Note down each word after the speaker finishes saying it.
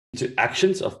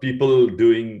actions of people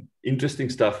doing interesting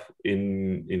stuff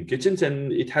in kitchens,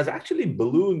 and it has actually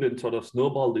ballooned and sort of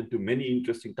snowballed into many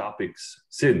interesting topics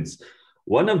since.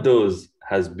 One of those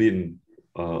has been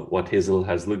what Hazel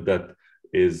has looked at,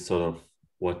 is sort of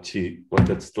what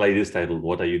that slide is titled,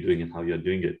 "What are you doing and how you're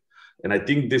doing it?" And I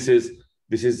think this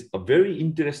is a very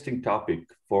interesting topic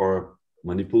for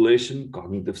manipulation,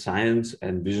 cognitive science,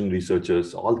 and vision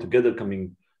researchers all together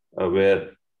coming,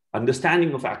 where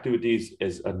understanding of activities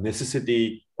is a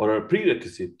necessity or a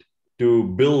prerequisite to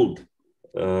build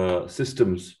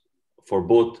systems for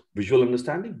both visual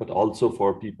understanding, but also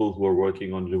for people who are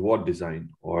working on reward design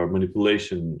or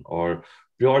manipulation or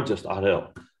pure just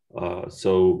RL.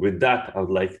 So with that, I would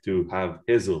like to have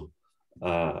Hazel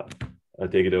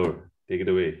take it over. Take it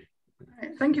away.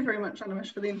 Right, thank you very much,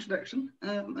 Animesh, for the introduction,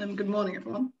 and good morning,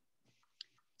 everyone.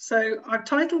 So I've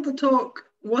titled the talk,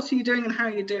 "What are you doing and how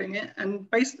are you doing it?" And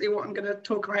basically what I'm going to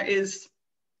talk about is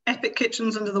Epic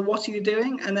Kitchens under the what are you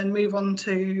doing, and then move on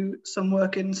to some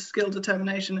work in skill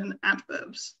determination and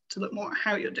adverbs to look more at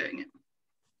how you're doing it.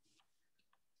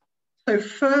 So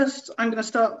first, I'm going to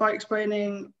start by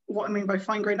explaining what I mean by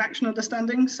fine-grained action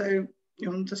understanding, so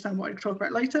you'll understand what I'll talk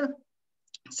about later.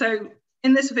 So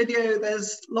in this video,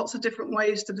 there's lots of different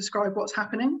ways to describe what's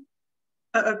happening.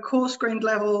 At a coarse-grained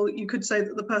level, you could say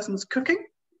that the person's cooking,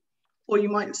 or you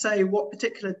might say what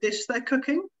particular dish they're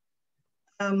cooking.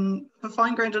 For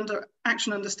fine-grained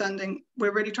action understanding,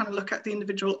 we're really trying to look at the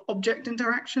individual object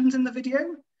interactions in the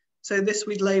video. So this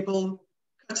we'd label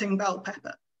cutting bell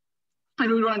pepper.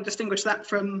 And we want to distinguish that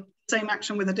from the same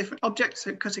action with a different object,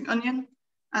 so cutting onion,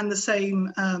 and the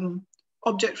same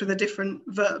object with a different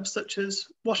verb, such as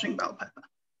washing bell pepper.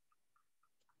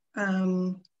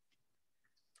 And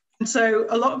so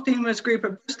a lot of the Humorous group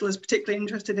at Bristol is particularly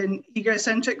interested in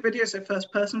egocentric video, so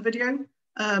first-person video,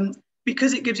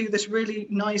 because it gives you this really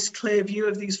nice, clear view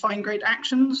of these fine-grained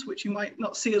actions, which you might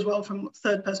not see as well from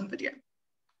third-person video.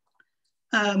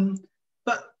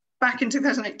 But back in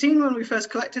 2018, when we first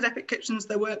collected Epic Kitchens,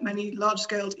 there weren't many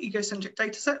large-scale egocentric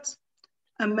data sets,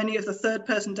 and many of the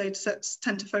third-person data sets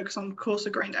tend to focus on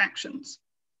coarser-grained actions.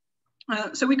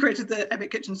 So we created the Epic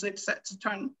Kitchens data set to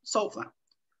try and solve that.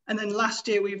 And then last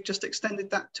year, we've just extended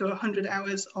that to 100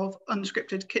 hours of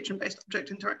unscripted kitchen-based object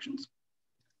interactions.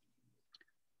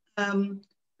 And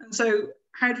so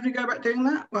how did we go about doing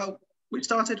that? Well, we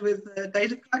started with the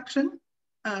data collection.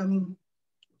 And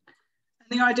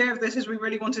the idea of this is we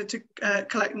really wanted to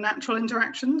collect natural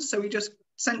interactions. So we just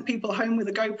sent people home with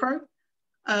a GoPro.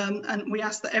 And we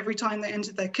asked that every time they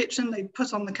entered their kitchen, they'd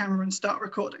put on the camera and start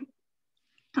recording.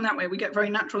 And that way we get very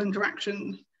natural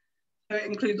interaction. So it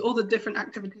includes all the different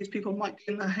activities people might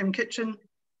do in their home kitchen,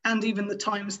 and even the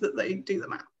times that they do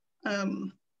them at.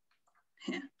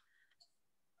 Here.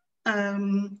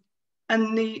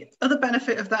 And the other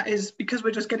benefit of that is because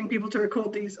we're just getting people to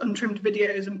record these untrimmed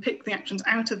videos and pick the actions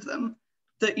out of them,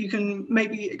 that you can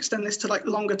maybe extend this to like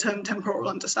longer term temporal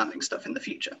understanding stuff in the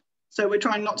future. So we're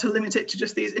trying not to limit it to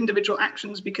just these individual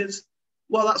actions, because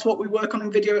while that's what we work on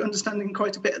in video understanding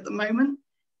quite a bit at the moment,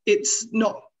 it's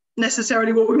not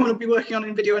necessarily what we want to be working on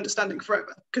in video understanding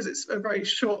forever, because it's a very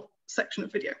short section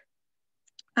of video.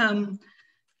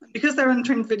 Because they're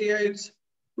untrimmed videos,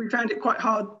 we found it quite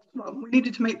hard. Well, we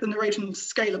needed to make the narration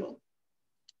scalable,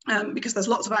 because there's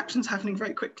lots of actions happening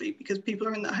very quickly, because people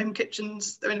are in their home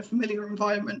kitchens, they're in a familiar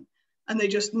environment, and they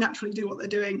just naturally do what they're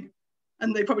doing.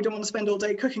 And they probably don't want to spend all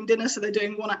day cooking dinner, so they're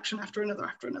doing one action after another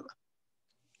after another.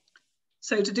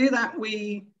 So to do that,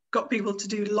 we got people to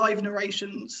do live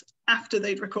narrations after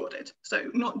they'd recorded. So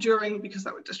not during, because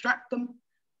that would distract them,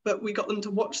 but we got them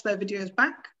to watch their videos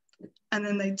back, and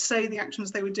then they'd say the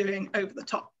actions they were doing over the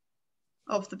top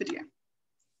of the video.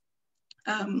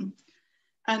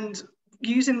 And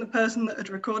using the person that had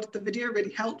recorded the video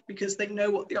really helped, because they know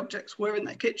what the objects were in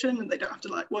their kitchen, and they don't have to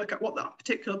like work out what that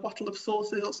particular bottle of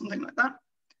sauce is or something like that.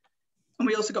 And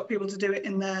we also got people to do it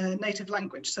in their native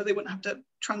language, so they wouldn't have to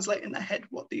translate in their head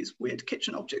what these weird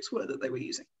kitchen objects were that they were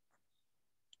using.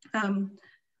 And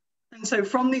so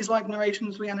from these live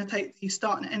narrations, we annotate the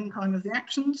start and end time of the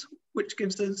actions, which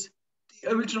gives us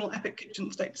the original Epic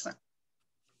Kitchens dataset.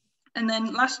 And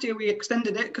then last year we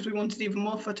extended it because we wanted even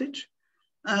more footage.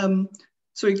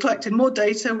 So we collected more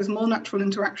data with more natural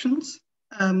interactions.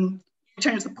 We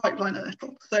changed the pipeline a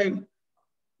little. So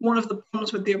one of the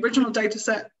problems with the original data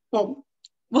set, well,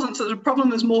 wasn't such a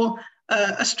problem, as more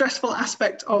a stressful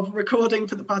aspect of recording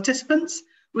for the participants,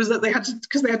 was that they had to,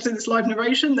 because they had to do this live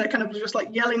narration, they're kind of just like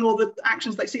yelling all the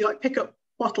actions they see, like pick up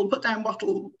bottle, put down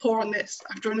bottle, pour on this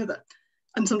after another.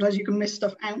 And sometimes you can miss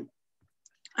stuff out.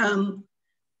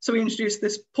 So we introduced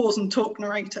this pause and talk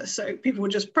narrator. So people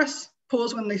would just press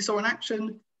pause when they saw an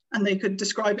action, and they could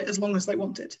describe it as long as they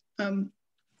wanted.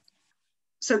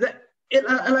 So that it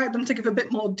allowed them to give a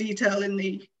bit more detail in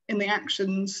the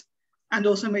actions, and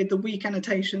also made the weak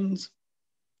annotations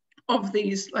of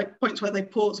these like points where they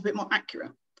pause a bit more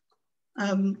accurate.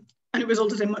 And it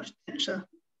resulted in much denser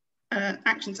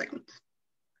action segments.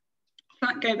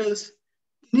 That gave us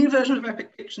a new version of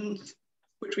Epic Kitchens,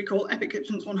 which we call Epic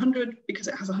Kitchens 100 because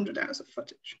it has 100 hours of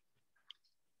footage.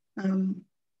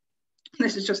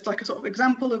 This is just like a sort of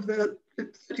example of the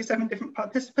 37 different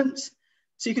participants.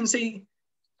 So you can see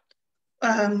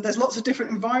there's lots of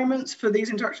different environments for these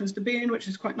interactions to be in, which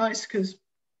is quite nice because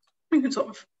you can sort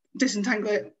of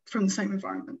disentangle it from the same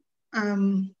environment.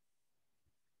 And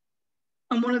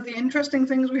one of the interesting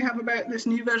things we have about this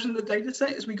new version of the data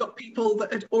set is we got people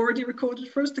that had already recorded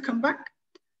for us to come back.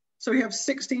 So we have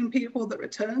 16 people that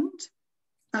returned.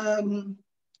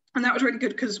 And that was really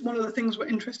good because one of the things we're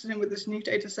interested in with this new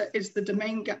data set is the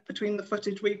domain gap between the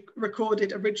footage we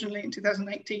recorded originally in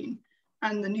 2018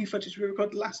 and the new footage we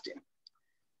recorded last year.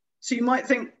 So you might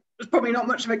think there's probably not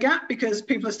much of a gap because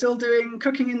people are still doing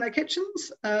cooking in their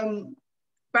kitchens. But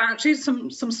actually some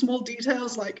small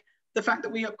details like the fact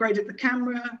that we upgraded the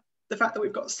camera, the fact that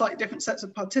we've got slightly different sets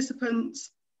of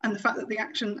participants, and the fact that the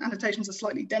action annotations are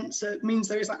slightly denser means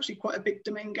there is actually quite a big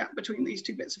domain gap between these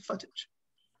two bits of footage.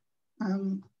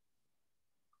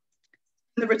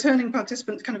 The returning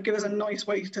participants kind of give us a nice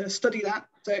way to study that.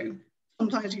 So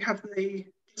sometimes you have the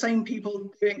same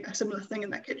people doing a similar thing in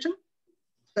their kitchen.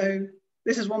 So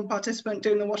this is one participant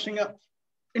doing the washing up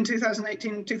in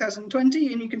 2018 and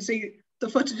 2020, and you can see the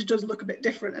footage does look a bit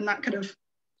different, and that kind of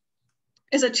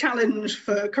is a challenge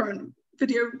for current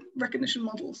video recognition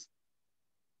models.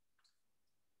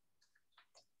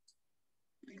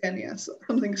 Again, yes,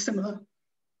 something similar.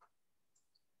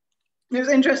 It was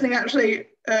interesting actually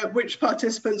which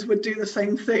participants would do the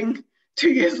same thing 2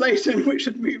 years later and which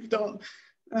had moved on.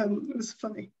 It was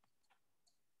funny.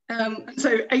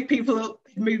 So 8 people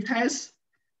moved house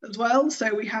as well.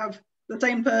 So we have the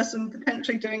same person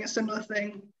potentially doing a similar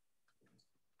thing,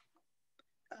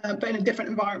 but in a different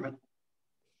environment.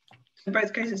 In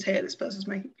both cases here, this person's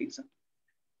making pizza.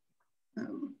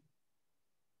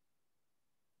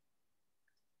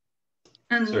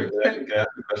 Sorry, can I ask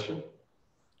a question?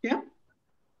 Yeah.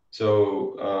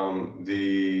 So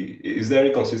is there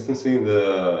any consistency in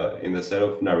the set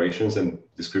of narrations and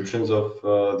descriptions of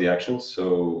the actions?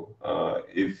 So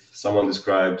if someone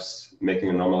describes making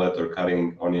an omelette or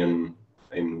cutting onion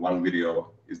in one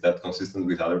video, is that consistent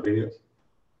with other videos?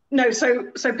 No,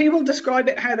 so people describe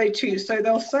it how they choose. So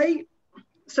they'll say,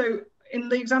 so in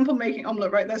the example making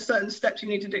omelette, right, there's certain steps you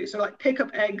need to do. So like pick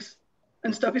up eggs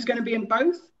and stuff is going to be in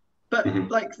both, but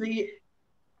like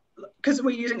because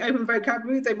we're using open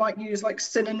vocabulary, they might use like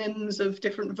synonyms of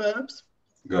different verbs.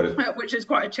 Got it. Which is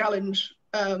quite a challenge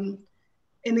in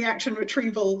the action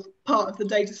retrieval part of the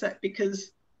data set,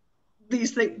 because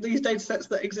these data sets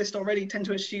that exist already tend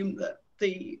to assume that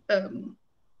the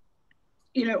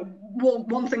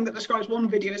one thing that describes one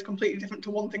video is completely different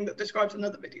to one thing that describes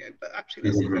another video, but actually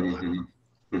there's some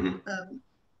overlap.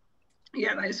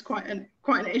 Yeah, that is quite an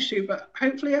issue, but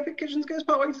hopefully Epic Kitchens goes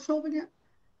partway to solving it.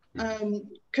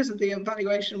 Because of the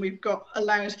evaluation we've got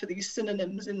allows for these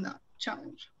synonyms in that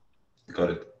challenge. Got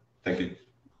it. Thank you.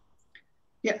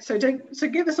 Yeah, so to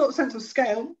give a sort of sense of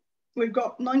scale, we've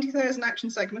got 90,000 action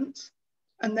segments,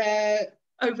 and they're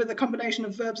over the combination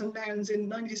of verbs and nouns in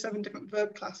 97 different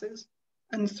verb classes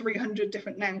and 300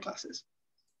 different noun classes.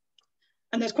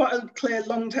 And there's quite a clear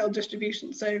long tail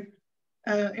distribution. So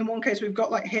in one case, we've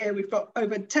got like here, we've got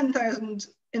over 10,000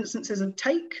 instances of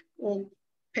take or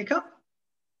pick up,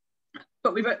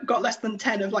 but we've got less than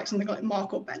 10 of like something like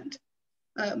mark or bend.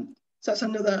 So that's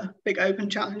another big open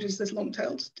challenge, is this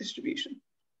long-tailed distribution.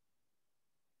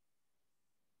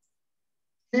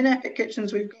 In Epic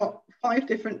Kitchens, we've got 5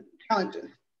 different challenges.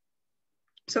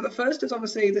 So the first is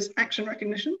obviously this action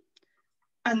recognition.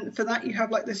 And for that, you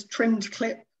have like this trimmed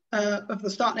clip of the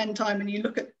start and end time, and you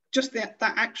look at just that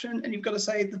action, and you've got to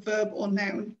say the verb or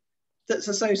noun that's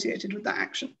associated with that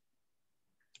action.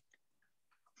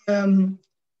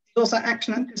 Also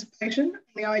action anticipation, and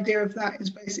the idea of that is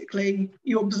basically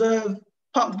you observe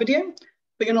part of the video,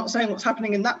 but you're not saying what's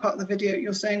happening in that part of the video,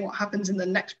 you're saying what happens in the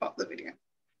next part of the video.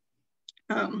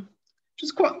 Which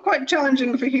is quite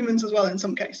challenging for humans as well in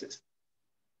some cases.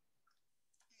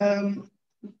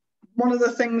 One of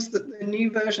the things that the new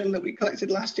version that we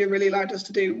collected last year really allowed us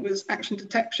to do was action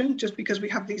detection, just because we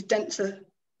have these denser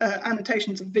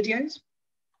annotations of videos.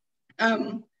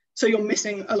 So you're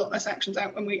missing a lot less actions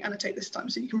out when we annotate this time,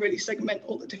 so you can really segment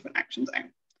all the different actions out.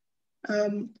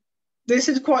 this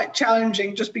is quite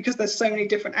challenging just because there's so many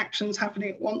different actions happening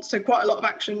at once. So quite a lot of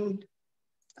action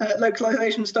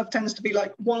localization stuff tends to be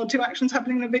like 1 or 2 actions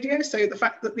happening in a video. So the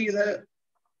fact that these are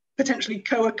potentially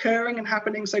co-occurring and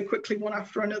happening so quickly one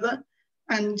after another.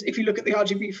 And if you look at the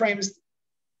RGB frames,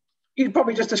 you'd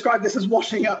probably just describe this as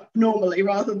washing up normally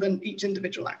rather than each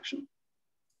individual action.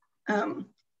 Then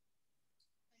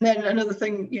another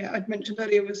thing, yeah, I'd mentioned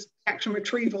earlier was action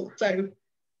retrieval. So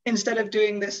instead of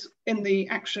doing this in the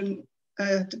action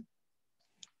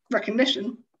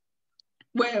recognition,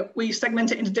 where we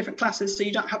segment it into different classes so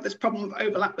you don't have this problem of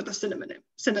overlap with the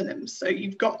synonyms. So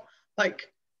you've got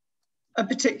like a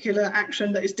particular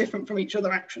action that is different from each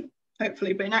other action,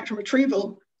 hopefully. But in action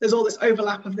retrieval, there's all this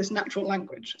overlap of this natural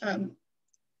language,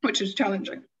 which is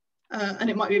challenging. And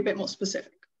it might be a bit more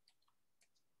specific.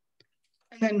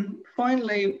 And then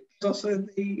finally, there's also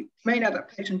the main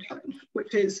adaptation challenge,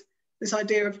 which is this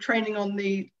idea of training on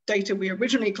the data we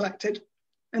originally collected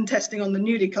and testing on the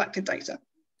newly collected data.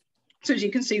 So as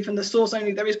you can see from the source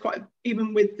only, there is quite,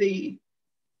 even with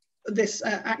this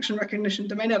action recognition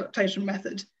domain adaptation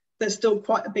method, there's still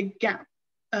quite a big gap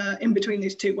in between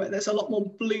these two, where there's a lot more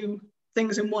blue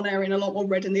things in one area and a lot more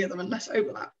red in the other and less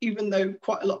overlap, even though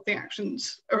quite a lot of the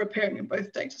actions are appearing in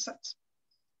both data sets.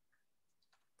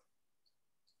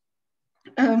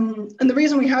 And the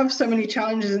reason we have so many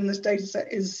challenges in this data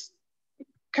set is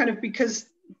kind of because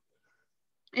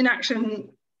in actions,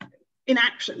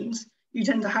 you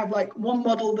tend to have like one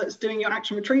model that's doing your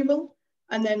action retrieval,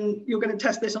 and then you're going to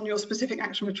test this on your specific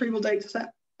action retrieval data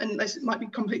set. And this might be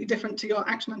completely different to your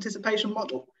action anticipation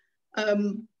model.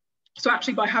 So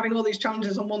actually by having all these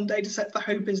challenges on one data set, the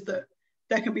hope is that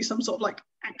there can be some sort of like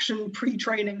action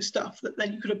pre-training stuff that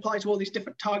then you could apply to all these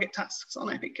different target tasks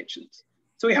on Epic Kitchens.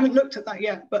 So we haven't looked at that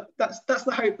yet, but that's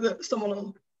the hope that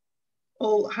someone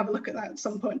will have a look at that at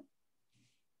some point.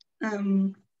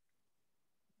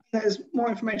 There's more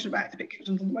information about Epic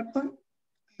Kitchens on the website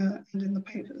and in the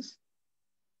papers.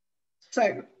 So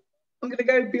I'm going to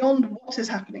go beyond what is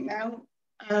happening now.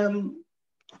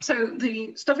 So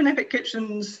the stuff in Epic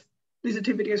Kitchens, these are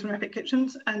 2 videos from Epic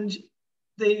Kitchens, and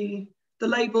the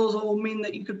labels all mean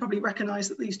that you could probably recognize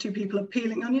that these 2 people are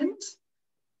peeling onions.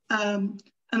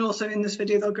 And also in this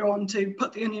video, they'll go on to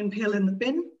put the onion peel in the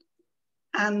bin,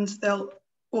 and they'll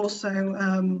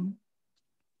also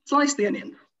slice the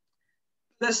onion.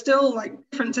 There's still like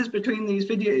differences between these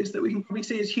videos that we can probably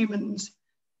see as humans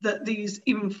that these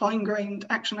even fine-grained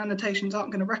action annotations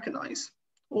aren't going to recognize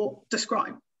or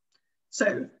describe.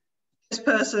 So this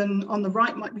person on the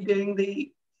right might be doing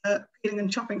the peeling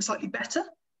and chopping slightly better.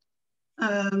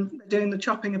 They're doing the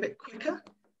chopping a bit quicker,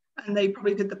 and they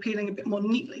probably did the peeling a bit more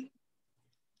neatly.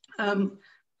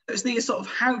 It's these sort of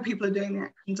how people are doing the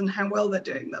actions and how well they're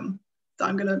doing them that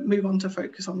I'm going to move on to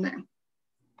focus on now.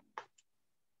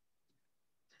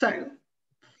 So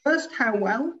first, how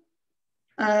well?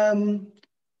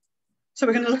 So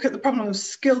we're going to look at the problem of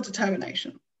skill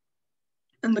determination.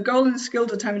 And the goal in skill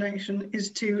determination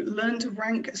is to learn to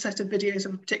rank a set of videos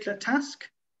of a particular task,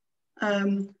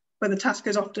 where the task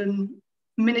is often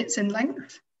minutes in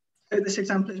length. So this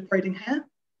example is braiding hair.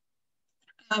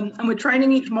 And we're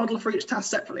training each model for each task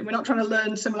separately. We're not trying to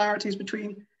learn similarities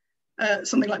between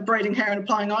something like braiding hair and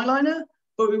applying eyeliner,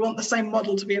 but we want the same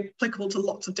model to be applicable to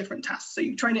lots of different tasks. So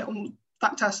you train it on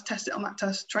that task, test it on that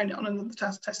task, train it on another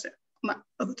task, test it on that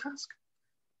other task.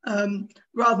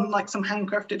 Rather than like some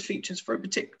handcrafted features for a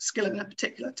particular skill in a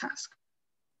particular task.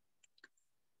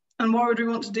 And why would we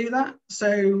want to do that?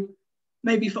 So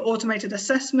maybe for automated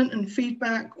assessment and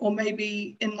feedback, or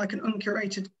maybe in like an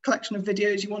uncurated collection of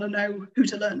videos, you want to know who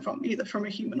to learn from, either from a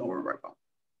human or a robot.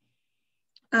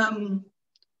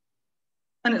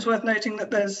 And it's worth noting that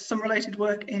there's some related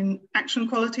work in action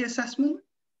quality assessment,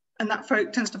 and that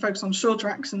tends to focus on shorter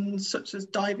actions such as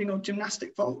diving or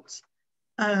gymnastic vaults.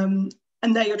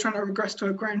 And there you're trying to regress to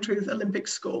a ground truth Olympic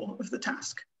score of the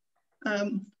task.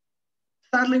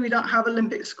 Sadly, we don't have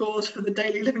Olympic scores for the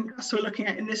daily living tasks we're looking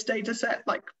at in this data set,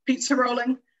 like pizza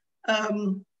rolling.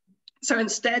 So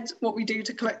instead, what we do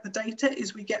to collect the data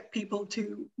is we get people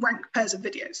to rank pairs of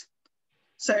videos.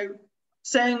 So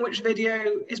saying which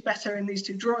video is better in these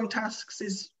 2 drawing tasks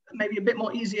is maybe a bit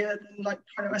more easier than like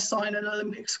trying to assign an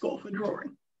Olympic score for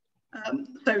drawing.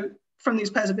 So from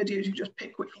these pairs of videos, you just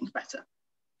pick which one's better.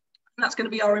 And that's going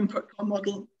to be our input to our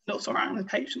model and also our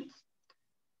annotations.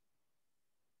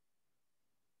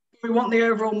 We want the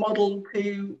overall model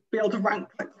to be able to rank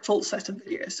like the full set of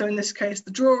videos. So in this case, the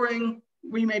drawing,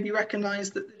 we maybe recognize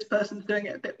that this person's doing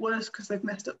it a bit worse because they've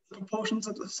messed up the proportions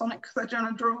of the Sonic they're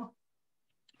trying to draw.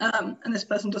 And this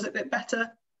person does it a bit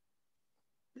better.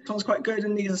 This one's quite good,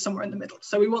 and these are somewhere in the middle.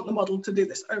 So we want the model to do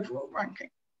this overall ranking.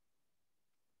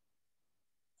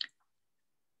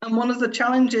 And one of the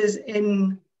challenges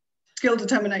in skill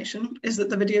determination is that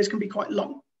the videos can be quite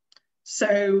long.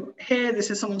 So here, this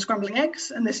is someone scrambling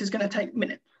eggs, and this is going to take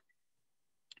minutes.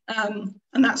 And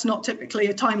that's not typically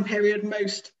a time period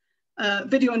most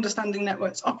video understanding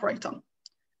networks operate on.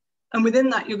 And within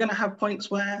that, you're going to have points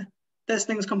where there's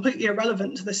things completely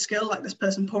irrelevant to this skill, like this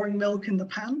person pouring milk in the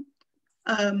pan.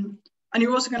 And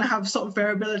you're also going to have sort of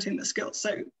variability in the skills.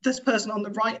 So this person on the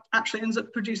right actually ends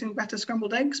up producing better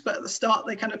scrambled eggs, but at the start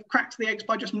they kind of cracked the eggs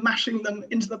by just mashing them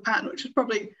into the pan, which is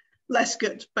probably less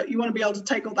good, but you want to be able to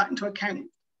take all that into account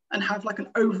and have like an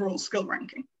overall skill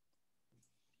ranking.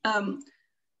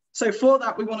 So for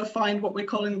that, we want to find what we're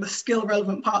calling the skill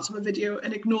relevant parts of a video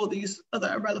and ignore these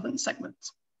other irrelevant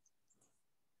segments.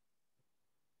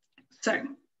 So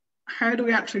how do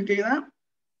we actually do that?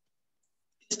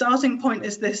 The starting point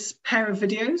is this pair of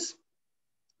videos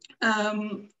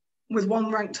with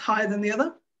one ranked higher than the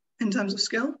other in terms of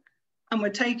skill. And we're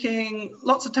taking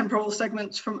lots of temporal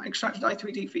segments from extracted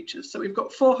i3D features. So we've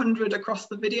got 400 across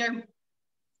the video.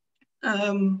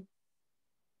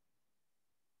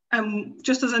 And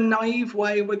just as a naive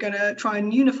way, we're going to try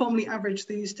and uniformly average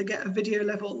these to get a video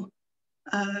level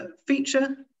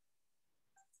feature.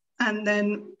 And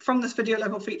then from this video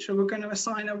level feature, we're going to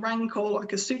assign a rank or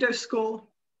like a pseudo score.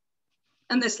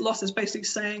 And this loss is basically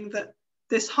saying that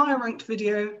this higher ranked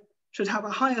video should have a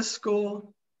higher score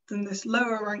than this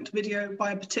lower ranked video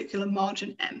by a particular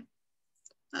margin M.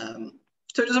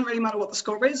 So it doesn't really matter what the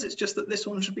score is, it's just that this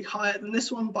one should be higher than this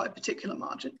one by a particular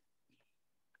margin.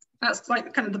 That's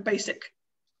like kind of the basic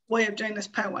way of doing this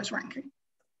pairwise ranking.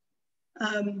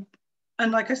 And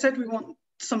like I said, we want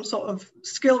some sort of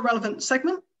skill relevant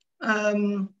segment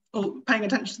or paying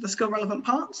attention to the skill relevant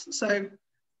parts. So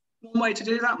one way to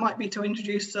do that might be to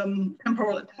introduce some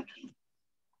temporal attention.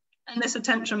 And this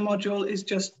attention module is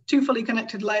just two fully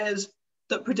connected layers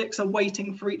that predicts a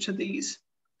weighting for each of these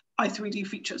i3D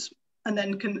features, and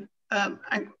then can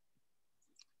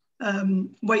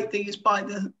weight these by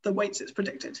the weights it's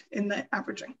predicted in the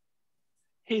averaging.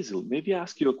 Hazel, maybe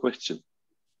ask you a question.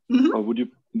 Mm-hmm. Or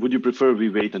would you prefer we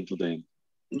wait until the end?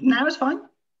 Now is fine.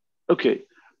 Okay,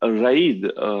 Raid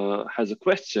has a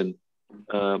question.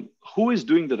 Who is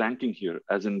doing the ranking here?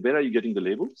 As in, where are you getting the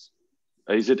labels?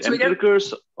 Is it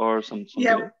empiricers or something?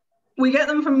 Yeah, we get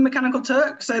them from Mechanical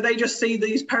Turk. So they just see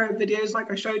these pair of videos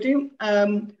like I showed you.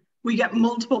 We get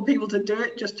multiple people to do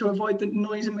it just to avoid the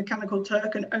noise in Mechanical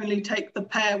Turk and only take the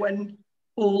pair when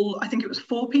all, I think it was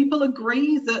 4 people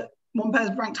agree that one pair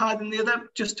is ranked higher than the other,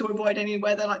 just to avoid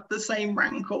anywhere they're like the same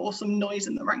rank or some noise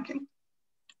in the ranking.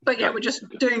 But yeah, we're just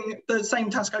doing the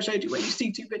same task I showed you where you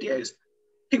see 2 videos,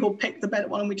 people pick the better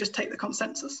one and we just take the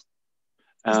consensus.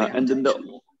 And then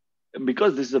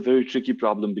because this is a very tricky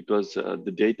problem because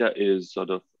the data is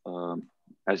sort of,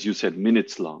 as you said,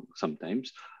 minutes long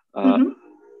sometimes.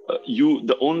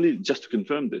 Just to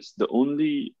confirm this, the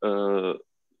only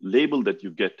label that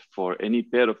you get for any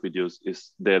pair of videos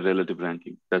is their relative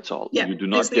ranking. That's all. Yeah, you do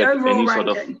not get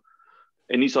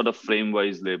any sort of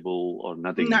frame-wise label or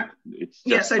nothing. No. It's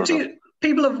just so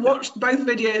people have watched both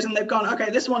videos and they've gone,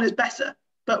 okay, this one is better,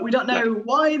 but we don't know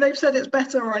why they've said it's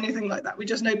better or anything like that. We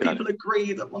just know people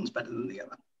agree that one's better than the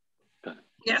other.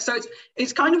 Yeah, so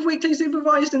it's kind of weakly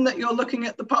supervised in that you're looking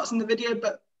at the parts in the video,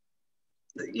 but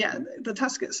yeah, the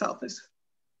task itself is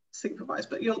supervised,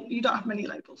 but you don't have many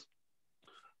labels.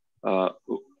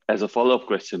 As a follow-up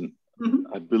question,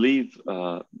 I believe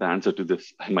the answer to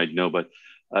this I might know, but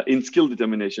in skill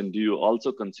determination, do you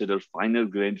also consider finer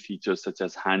grained features such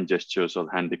as hand gestures or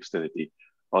hand dexterity,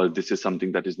 or this is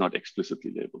something that is not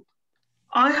explicitly labeled?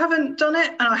 I haven't done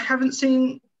it, and I haven't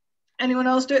seen anyone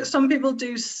else do it. Some people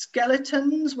do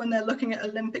skeletons when they're looking at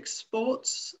Olympic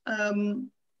sports,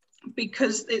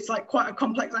 because it's like quite a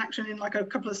complex action in like a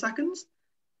couple of seconds.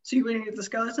 So you really need the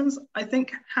skeletons. I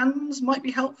think hands might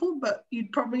be helpful, but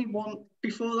you'd probably want,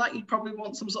 before that, you'd probably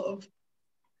want some sort of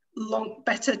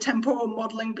better temporal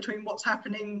modeling between what's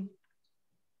happening,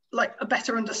 like a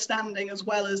better understanding as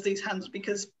well as these hands,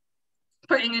 because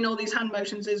putting in all these hand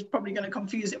motions is probably going to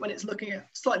confuse it when it's looking at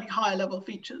slightly higher level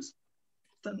features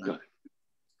than that.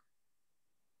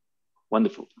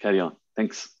 Wonderful, carry on,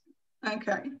 thanks.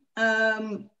 Okay,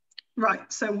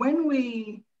 right, so when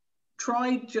we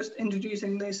tried just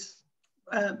introducing this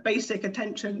basic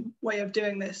attention way of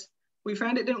doing this, we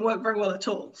found it didn't work very well at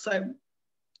all. So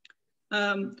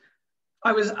I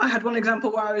had one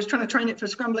example where I was trying to train it for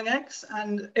scrambling eggs,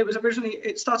 and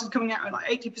it started coming out at like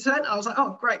 80%. And I was like,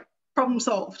 oh, great, problem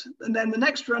solved. And then the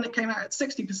next run, it came out at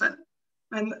 60%.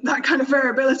 And that kind of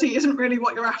variability isn't really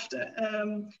what you're after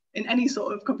in any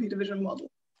sort of computer vision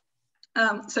model.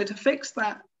 So to fix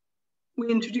that, we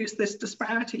introduced this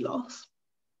disparity loss.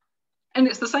 And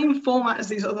it's the same format as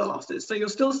these other losses. So you're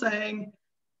still saying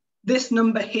this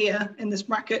number here in this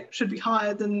bracket should be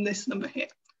higher than this number here.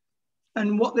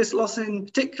 And what this loss in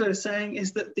particular is saying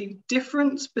is that the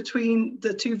difference between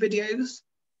the two videos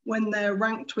when they're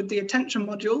ranked with the attention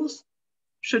modules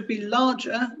should be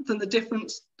larger than the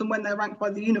difference than when they're ranked by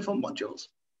the uniform modules.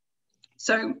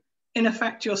 So in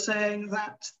effect, you're saying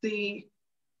that the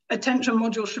attention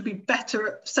module should be better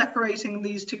at separating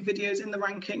these two videos in the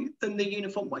ranking than the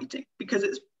uniform weighting, because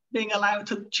it's being allowed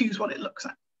to choose what it looks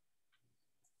at.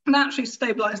 And that actually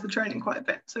stabilized the training quite a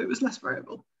bit, so it was less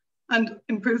variable and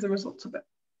improved the results a bit.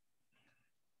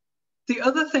 The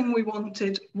other thing we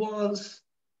wanted was,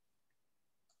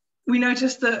 we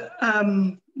noticed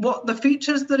that what the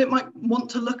features that it might want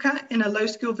to look at in a low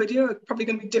skill video are probably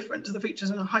going to be different to the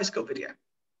features in a high skill video.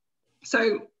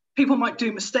 So people might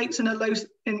do mistakes when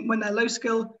they're low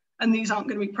skill, and these aren't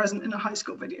going to be present in a high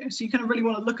skill video. So you kind of really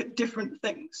want to look at different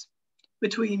things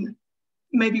between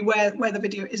maybe where the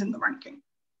video is in the ranking.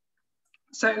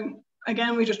 So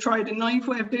again, we just tried a naive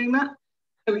way of doing that.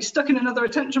 So we stuck in another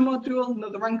attention module,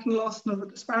 another ranking loss, another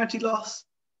disparity loss.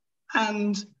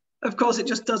 And of course, it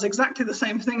just does exactly the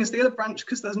same thing as the other branch,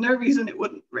 because there's no reason it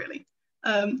wouldn't really.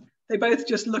 They both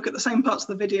just look at the same parts of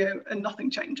the video and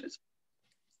nothing changes.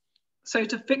 So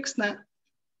to fix that,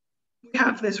 we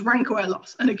have this rank aware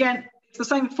loss. And again, it's the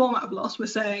same format of loss. We're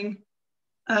saying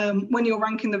when you're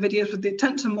ranking the videos with the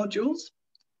attention modules,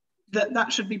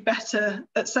 that should be better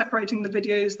at separating the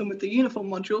videos than with the uniform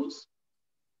modules.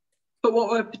 But what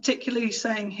we're particularly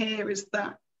saying here is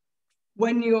that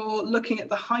when you're looking at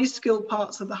the high skill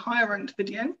parts of the higher ranked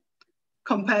video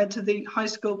compared to the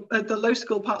the low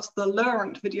skill parts of the lower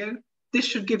ranked video, this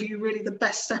should give you really the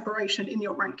best separation in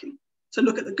your ranking. So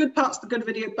look at the good parts of the good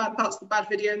video, bad parts of the bad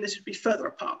video, and this should be further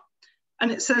apart. And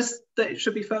it says that it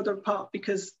should be further apart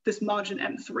because this margin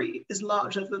M3 is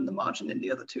larger than the margin in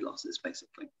the other two losses,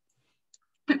 basically.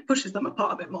 It pushes them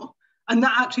apart a bit more. And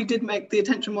that actually did make the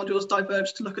attention modules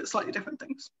diverge to look at slightly different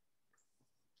things.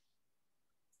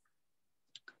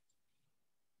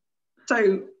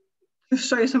 So to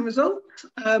show you some results,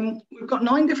 we've got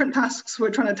 9 different tasks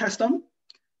we're trying to test on.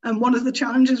 And one of the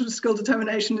challenges with skill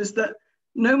determination is that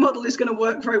no model is going to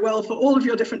work very well for all of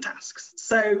your different tasks.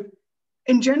 So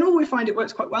in general, we find it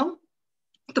works quite well.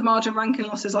 The margin ranking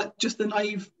loss is like just the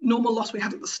naive normal loss we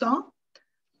had at the start.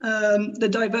 The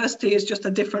diversity is just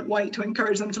a different way to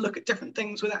encourage them to look at different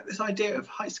things without this idea of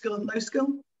high skill and low skill.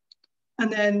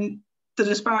 And then the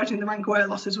disparity and the rank aware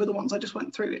losses were the ones I just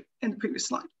went through in the previous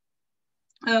slide.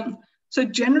 So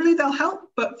generally they'll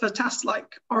help, but for tasks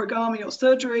like origami or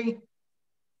surgery,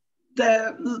 they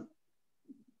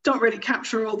don't really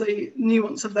capture all the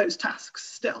nuance of those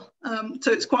tasks still.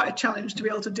 So it's quite a challenge to be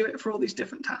able to do it for all these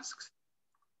different tasks.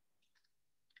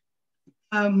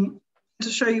 To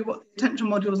show you what the attention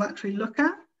modules actually look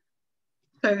at.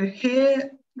 So here,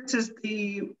 this is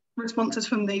the responses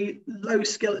from the low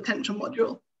skill attention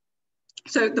module.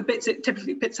 So the bits it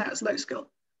typically pits out as low skill.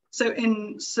 So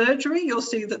in surgery, you'll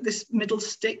see that this middle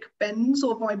stick bends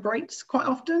or vibrates quite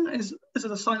often as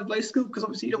a sign of low skill, because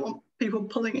obviously you don't want people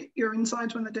pulling at your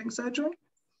insides when they're doing surgery.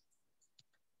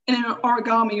 And in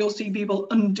origami, you'll see people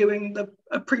undoing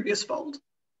a previous fold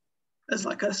as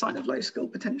like a sign of low skill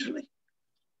potentially.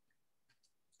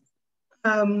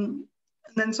 And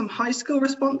then some high skill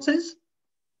responses.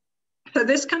 So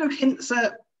this kind of hints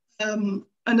at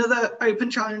another open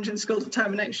challenge in skill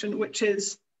determination, which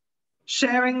is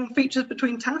sharing features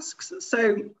between tasks.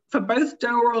 So for both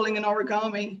dough rolling and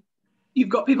origami, you've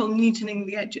got people neatening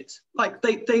the edges. Like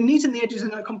they neaten the edges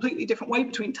in a completely different way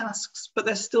between tasks, but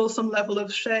there's still some level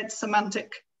of shared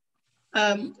semantic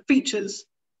features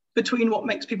between what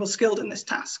makes people skilled in this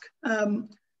task.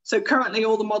 So currently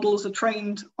all the models are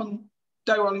trained on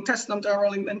dough rolling, tested on dough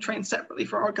rolling, then trained separately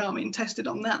for origami and tested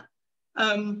on that.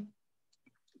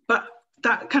 But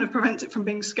that kind of prevents it from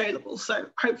being scalable. So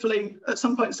hopefully at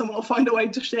some point someone will find a way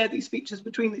to share these features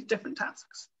between these different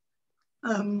tasks.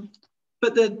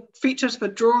 But the features for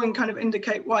drawing kind of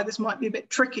indicate why this might be a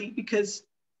bit tricky, because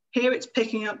here it's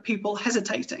picking up people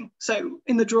hesitating. So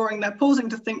in the drawing, they're pausing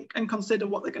to think and consider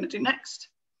what they're going to do next,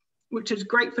 which is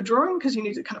great for drawing because you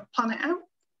need to kind of plan it out.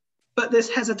 But this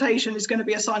hesitation is going to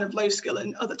be a sign of low skill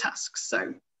in other tasks.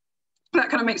 So that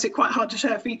kind of makes it quite hard to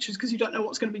share features because you don't know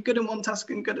what's going to be good in one task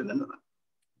and good in another.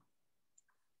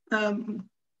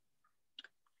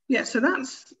 Yeah, so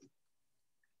that's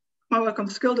my work on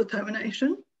skill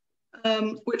determination,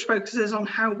 which focuses on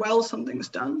how well something's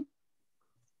done.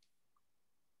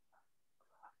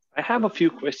 I have a few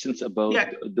questions about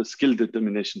the skill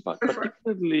determination part,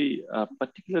 particularly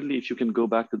if you can go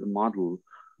back to the model.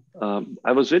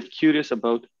 I was very curious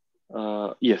about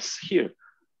Yes, here.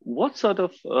 What sort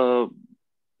of,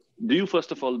 do you,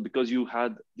 first of all, because you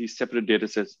had these separate data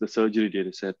sets, the surgery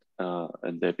data set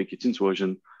and the Epic Kitchens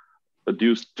version, do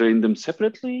you train them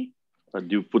separately? Or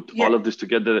do you put all of this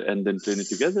together and then train it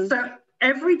together? So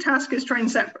every task is trained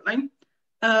separately.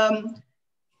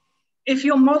 If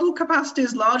your model capacity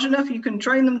is large enough, you can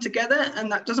train them together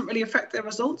and that doesn't really affect their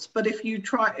results. But if you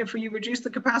reduce the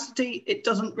capacity, it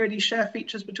doesn't really share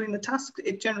features between the tasks.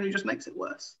 It generally just makes it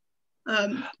worse.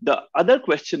 The other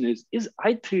question is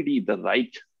i3D the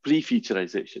right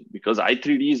pre-featureization? Because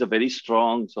i3D is a very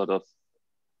strong sort of,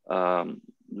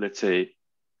 let's say,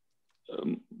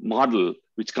 model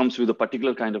which comes with a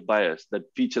particular kind of bias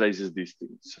that featureizes these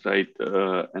things, right?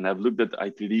 And I've looked at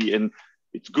i3D and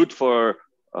it's good for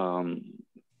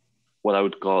what I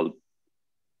would call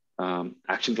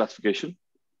action classification.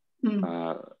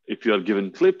 If you are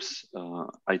given clips,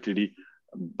 i3D,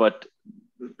 but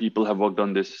people have worked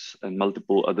on this and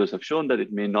multiple others have shown that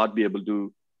it may not be able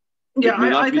to, it may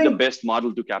not be the best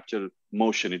model to capture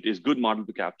motion. It is good model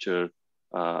to capture,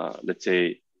 let's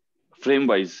say,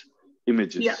 frame-wise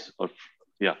images.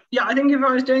 Yeah, I think if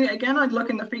I was doing it again, I'd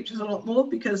look in the features a lot more,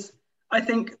 because I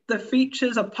think the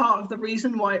features are part of the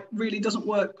reason why it really doesn't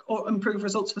work or improve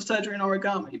results for surgery and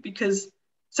origami. Because,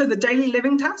 so the daily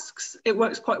living tasks, it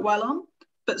works quite well on,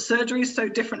 but surgery is so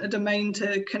different a domain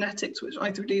to kinetics, which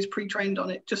i3D is pre-trained on.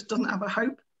 It just doesn't have a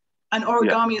hope. And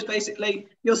origami is basically,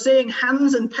 you're seeing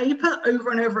hands and paper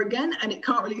over and over again, and it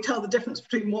can't really tell the difference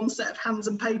between one set of hands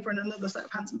and paper and another set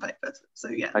of hands and paper. So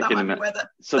yeah, that might be where the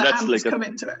hands like come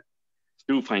into it.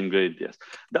 Too fine grade, yes.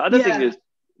 The other thing is,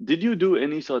 did you do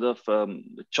any sort of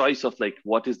choice of like,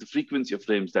 what is the frequency of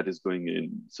frames that is going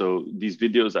in? So these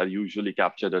videos are usually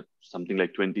captured at something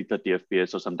like 20, 30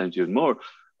 FPS or sometimes even more.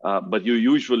 But you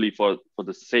usually, for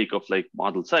the sake of like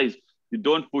model size, you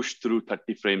don't push through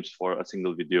 30 frames for a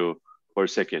single video per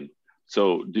second.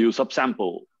 So do you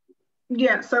subsample?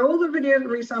 Yeah, so all the videos are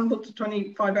resampled to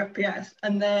 25 FPS,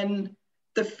 and then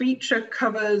the feature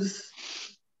covers,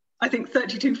 I think,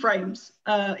 32 frames.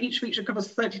 Each feature covers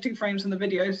 32 frames in the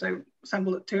video, so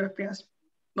sampled at 2 FPS.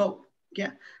 Well,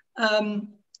 yeah. And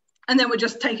then we're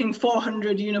just taking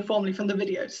 400 uniformly from the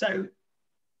video. So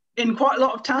in quite a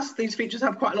lot of tasks, these features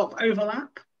have quite a lot of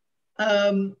overlap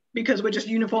because we're just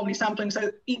uniformly sampling.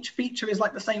 So each feature is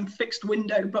like the same fixed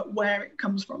window, but where it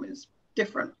comes from is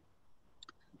different.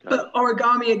 But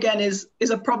origami, again, is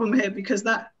a problem here because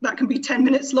that can be 10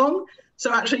 minutes long.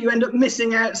 So actually you end up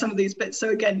missing out some of these bits. So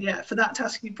again, yeah, for that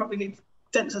task, you probably need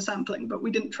denser sampling, but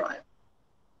we didn't try it.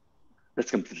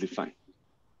 That's completely fine.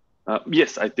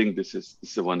 Yes, I think this is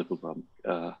a wonderful problem.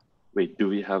 Wait, do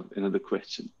we have another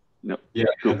question? No. Yeah,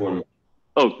 I have one.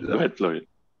 Oh, go ahead, Florian.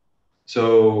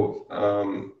 So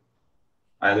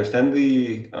I understand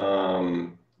the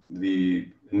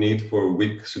need for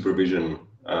weak supervision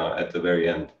at the very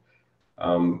end,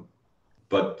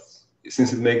 but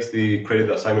since it makes the credit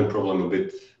assignment problem a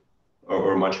bit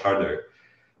or much harder,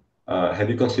 have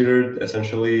you considered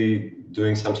essentially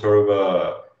doing some sort of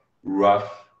a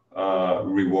rough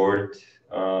reward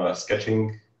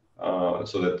sketching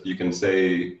so that you can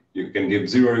say you can give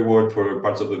 0 reward for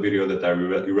parts of the video that are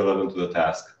irrelevant to the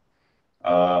task,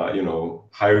 you know,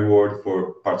 high reward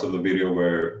for parts of the video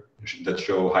that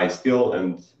show high skill,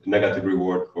 and negative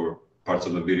reward for parts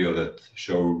of the video that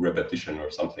show repetition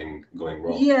or something going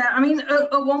wrong? Yeah, I mean,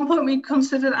 at one point we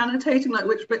considered annotating like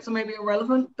which bits are maybe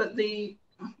irrelevant, but the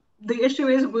issue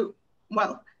is,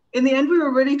 in the end we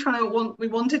were really we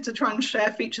wanted to try and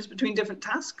share features between different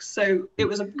tasks. So it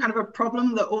was a kind of a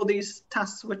problem that all these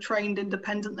tasks were trained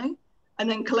independently, and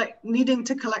then needing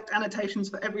to collect annotations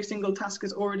for every single task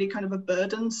is already kind of a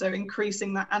burden. So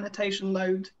increasing that annotation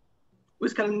load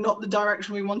was kind of not the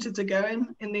direction we wanted to go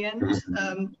in the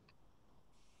end.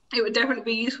 It would definitely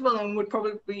be useful and would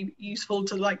probably be useful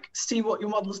to like see what your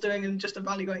model's doing and just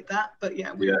evaluate that. But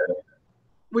yeah,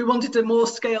 we wanted to more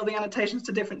scale the annotations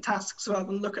to different tasks rather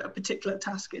than look at a particular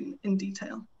task in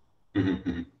detail.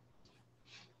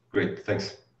 Great,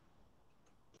 thanks.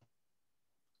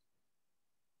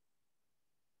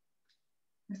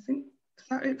 I think, is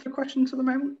that it for questions at the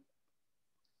moment?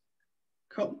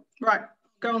 Cool, right,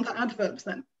 go on to adverbs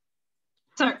then.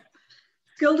 So,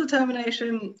 skill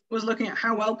determination was looking at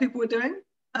how well people were doing,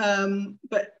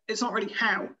 but it's not really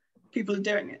how people are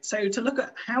doing it. So to look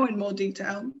at how in more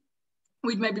detail,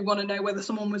 we'd maybe want to know whether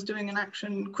someone was doing an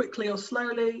action quickly or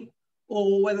slowly,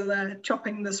 or whether they're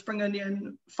chopping the spring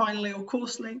onion finely or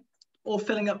coarsely, or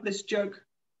filling up this jug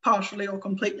partially or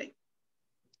completely.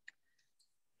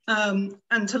 And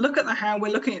to look at the how,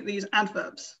 we're looking at these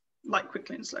adverbs, like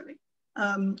quickly and slowly.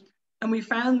 And we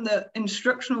found that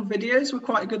instructional videos were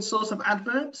quite a good source of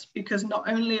adverbs, because not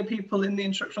only are people in the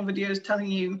instructional videos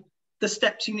telling you the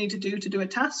steps you need to do a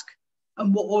task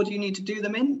and what order you need to do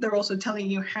them in, they're also telling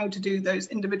you how to do those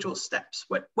individual steps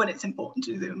when it's important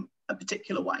to do them a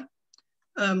particular way.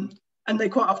 And they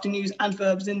quite often use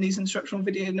adverbs in these instructional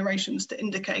video narrations to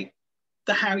indicate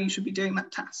the how you should be doing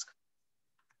that task.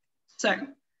 So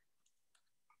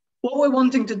what we're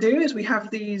wanting to do is we have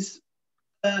these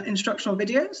instructional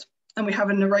videos, and we have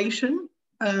a narration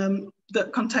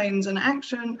that contains an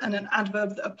action and an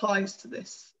adverb that applies to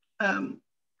this,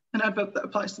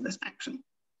 action.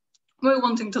 We're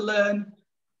wanting to learn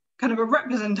kind of a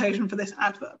representation for this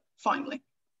adverb, finally.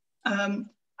 And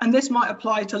this might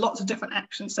apply to lots of different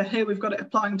actions. So here we've got it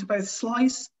applying to both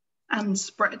slice and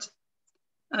spread.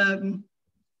 And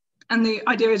the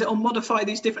idea is it'll modify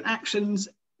these different actions,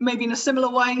 maybe in a similar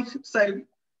way. So,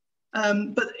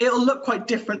 but it'll look quite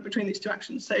different between these two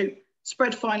actions. So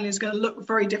spread finally is going to look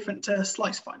very different to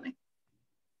slice finally.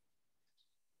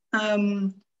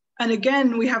 And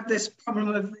again, we have this problem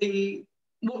of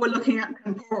what we're looking at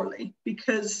temporally,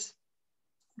 because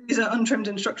these are untrimmed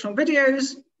instructional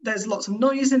videos. There's lots of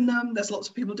noise in them. There's lots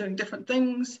of people doing different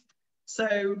things.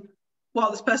 So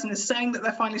while this person is saying that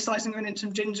they're finally slicing an inch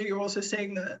of ginger, you're also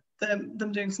seeing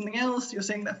them doing something else. You're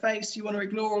seeing their face. You want to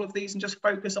ignore all of these and just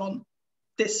focus on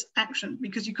this action,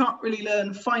 because you can't really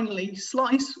learn finally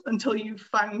slice until you've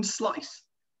found slice.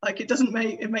 Like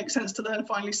it makes sense to learn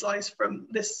finally slice from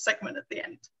this segment at the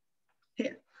end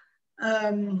here.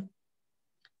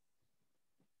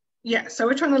 Yeah, so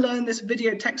we're trying to learn this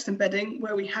video text embedding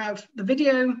where we have the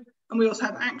video and we also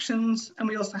have actions and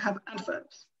we also have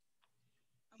adverbs.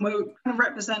 And we're going to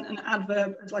represent an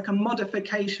adverb as like a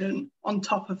modification on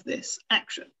top of this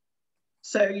action.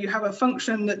 So you have a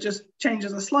function that just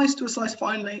changes a slice to a slice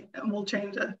finally, and will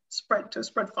change a spread to a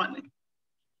spread finally.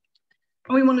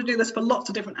 And we want to do this for lots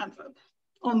of different adverbs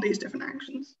on these different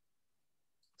actions.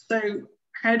 So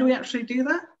how do we actually do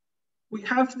that? We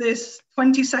have this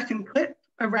 20-second clip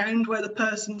around where the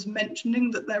person's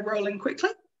mentioning that they're rolling quickly,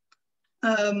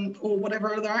 or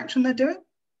whatever other action they're doing.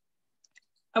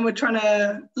 And we're trying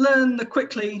to learn the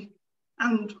quickly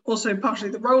and also partially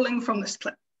the rolling from this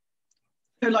clip.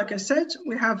 So like I said,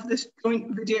 we have this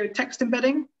joint video text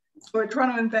embedding. So we're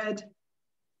trying to embed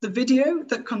the video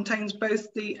that contains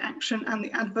both the action and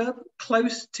the adverb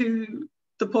close to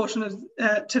the portion of,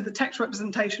 to the text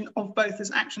representation of both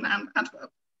this action and adverb.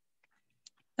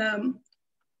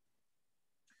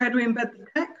 How do we embed the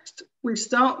text? We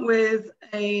start with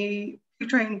a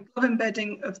pre-trained glove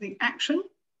embedding of the action.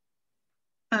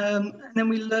 And then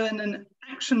we learn an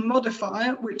action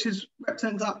modifier, which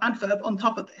represents our adverb on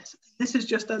top of this. This is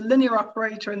just a linear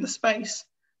operator in the space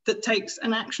that takes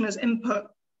an action as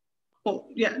input, or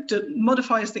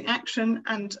modifies the action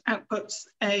and outputs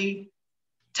a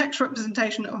text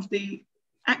representation of the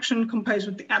action composed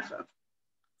with the adverb.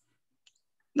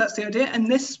 That's the idea. And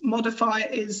this modifier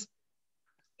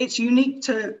it's unique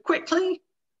to quickly,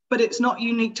 but it's not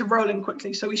unique to rolling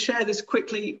quickly. So we share this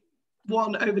quickly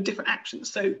one over different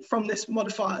actions. So from this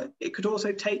modifier, it could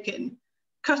also take in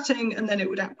cutting, and then it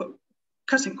would output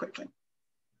cutting quickly.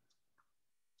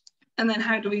 And then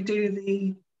how do we do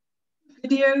the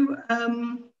video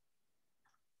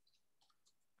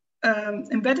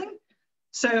embedding?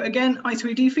 So again,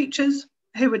 I3D features.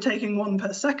 Here we're taking 1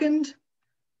 per second.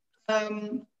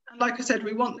 And like I said,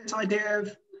 we want this idea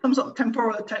of some sort of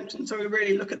temporal attention. So we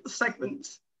really look at the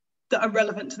segments that are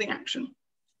relevant to the action.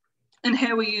 And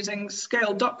here we're using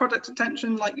scale dot product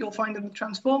attention like you'll find in the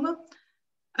transformer.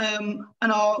 And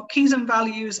our keys and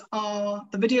values are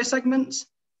the video segments,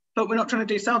 but we're not trying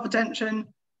to do self-attention.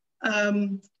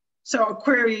 So our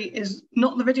query is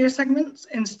not the video segments.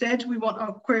 Instead, we want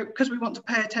our query, because we want to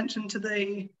pay attention to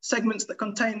the segments that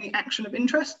contain the action of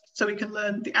interest, so we can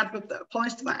learn the adverb that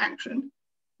applies to that action.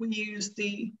 We use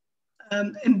the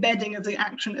embedding of the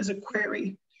action as a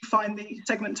query to find the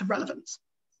segments of relevance.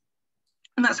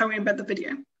 And that's how we embed the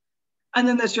video. And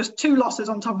then there's just 2 losses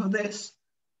on top of this.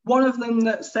 One of them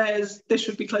that says this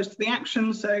should be close to the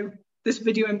action. So this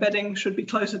video embedding should be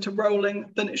closer to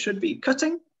rolling than it should be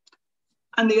cutting.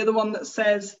 And the other one that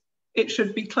says it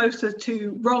should be closer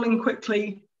to rolling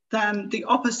quickly than the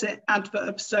opposite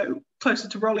adverb. So closer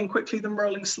to rolling quickly than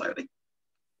rolling slowly.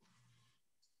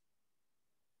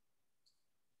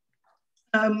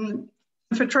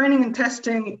 For training and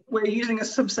testing, we're using a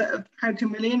subset of How To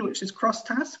Million, which is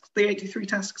cross-tasks, the 83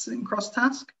 tasks in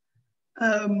cross-task.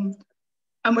 And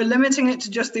we're limiting it to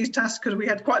just these tasks because we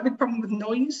had quite a big problem with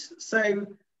noise. So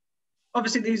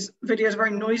obviously these videos are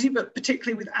very noisy, but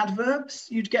particularly with adverbs,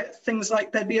 you'd get things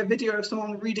like there'd be a video of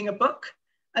someone reading a book,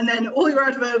 And then all your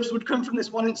adverbs would come from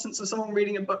this one instance of someone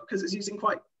reading a book because it's using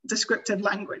quite descriptive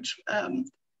language.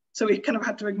 So we kind of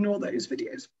had to ignore those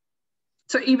videos.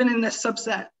 So even in this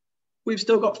subset, we've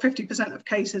still got 50% of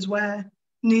cases where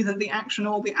neither the action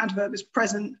or the adverb is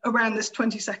present around this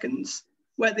 20 seconds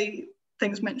where the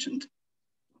thing's mentioned.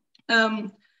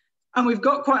 And we've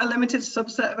got quite a limited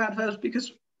subset of adverbs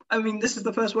because, I mean, this is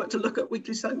the first work to look at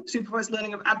weekly supervised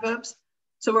learning of adverbs.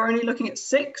 So we're only looking at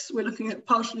 6. We're looking at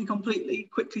partially, completely,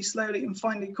 quickly, slowly, and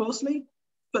finally, coarsely.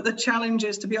 But the challenge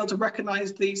is to be able to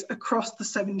recognize these across the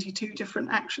 72 different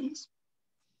actions.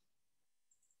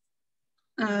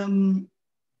 And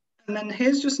then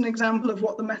here's just an example of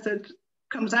what the method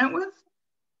comes out with.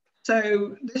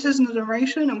 So this is a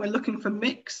narration and we're looking for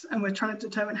mix and we're trying to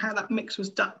determine how that mix was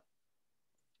done.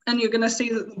 And you're going to see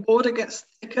that the border gets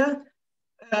thicker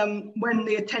when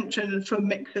the attention for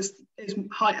mix is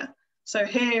higher. So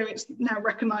here it's now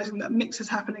recognizing that mix is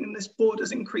happening and this border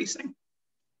is increasing.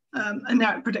 And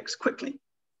now it predicts quickly.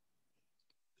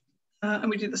 And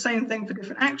we do the same thing for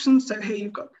different actions. So here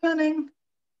you've got turning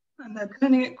and they're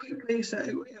turning it quickly. So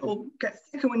it will get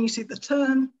thicker when you see the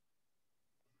turn.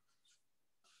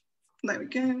 There we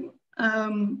go.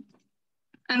 And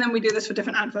then we do this for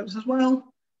different adverbs as well.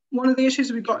 One of the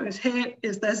issues we've got is here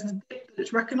is there's the dip that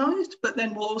it's recognized, but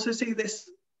then we'll also see this,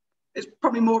 it's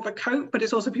probably more of a coat, but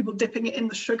it's also people dipping it in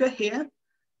the sugar here.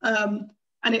 And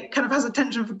it kind of has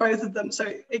attention for both of them.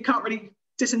 So it can't really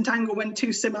disentangle when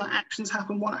two similar actions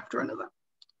happen one after another,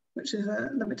 which is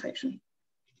a limitation.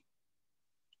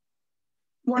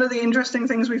 One of the interesting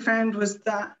things we found was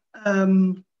that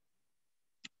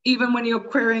even when you're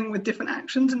querying with different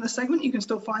actions in the segment, you can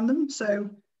still find them. So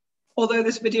although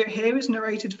this video here is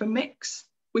narrated for mix,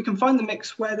 we can find the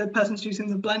mix where the person's using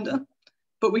the blender,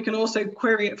 but we can also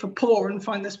query it for pour and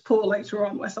find this pour later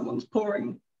on where someone's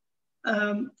pouring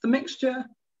the mixture,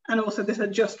 and also this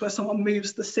adjust where someone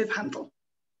moves the sieve handle.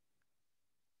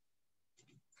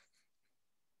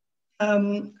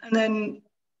 And then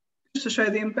just to show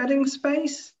the embedding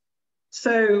space.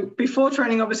 So before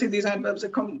training, obviously these adverbs are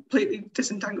completely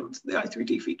disentangled to the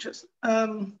I3D features,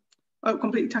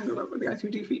 completely tangled up with the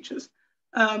I3D features.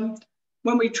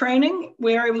 When we're training,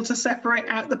 we are able to separate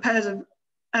out the pairs of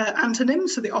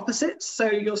antonyms, so the opposites. So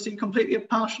you'll see completely or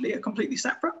partially are completely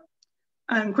separate,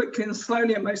 and quickly and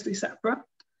slowly are mostly separate.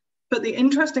 But the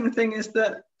interesting thing is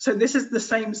that, so this is the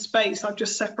same space, I've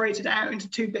just separated out into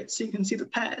 2 bits so you can see the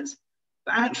pairs.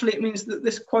 But actually it means that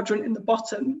this quadrant in the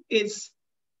bottom is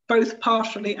both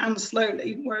partially and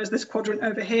slowly, whereas this quadrant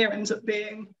over here ends up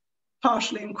being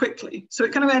partially and quickly. So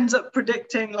it kind of ends up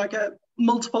predicting like a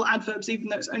multiple adverbs, even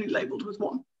though it's only labeled with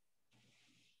 1.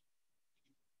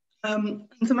 And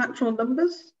some actual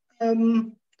numbers.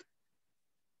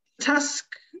 Task,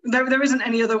 there isn't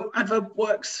any other adverb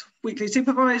works weekly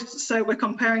supervised, so we're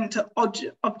comparing to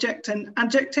object and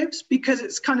adjectives because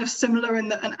it's kind of similar in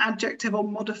that an adjective will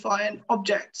modify an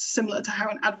object similar to how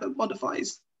an adverb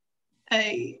modifies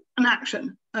an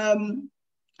action. And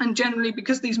generally,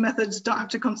 because these methods don't have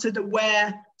to consider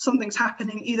where something's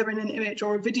happening, either in an image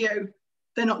or a video,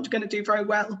 they're not going to do very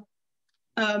well.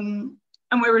 And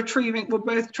we're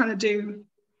both trying to do,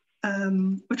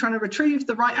 we're trying to retrieve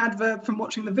the right adverb from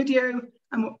watching the video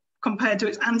and compared to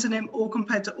its antonym or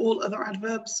compared to all other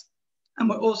adverbs. And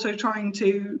we're also trying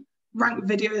to rank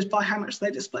videos by how much they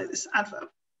display this adverb.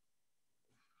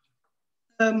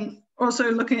 Also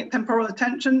looking at temporal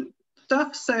attention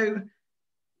stuff. So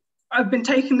I've been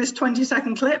taking this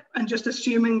 20-second clip and just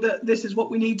assuming that this is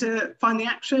what we need to find the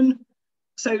action.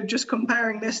 So just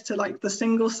comparing this to like the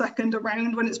single second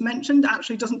around when it's mentioned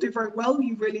actually doesn't do very well.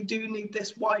 You really do need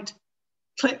this wide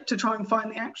clip to try and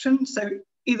find the action. So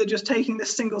either just taking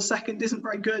this single second isn't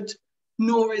very good,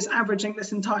 nor is averaging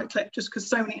this entire clip just because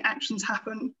so many actions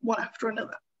happen one after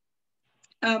another.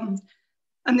 And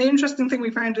the interesting thing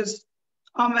we found is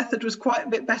our method was quite a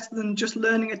bit better than just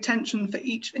learning attention for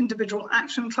each individual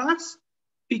action class,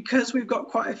 because we've got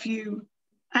quite a few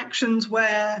actions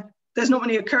where there's not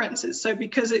many occurrences. So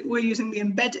because we're using the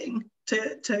embedding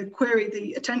to query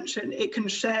the attention, it can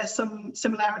share some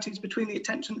similarities between the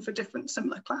attention for different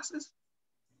similar classes.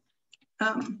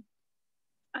 And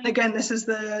again, this is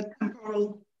the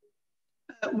temporal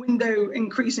window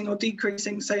increasing or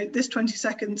decreasing. So this 20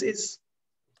 seconds is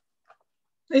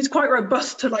quite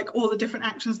robust to like all the different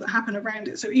actions that happen around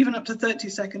it. So even up to 30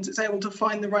 seconds, it's able to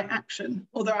find the right action.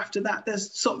 Although after that,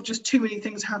 there's sort of just too many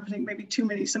things happening, maybe too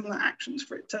many similar actions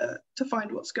for it to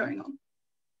find what's going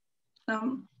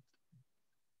on.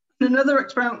 Another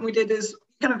experiment we did is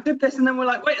kind of did this and then we're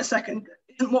like, wait a second,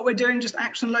 isn't what we're doing just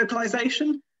action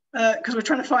localization? Because we're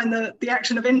trying to find the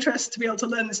action of interest to be able to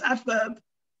learn this adverb.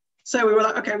 So we were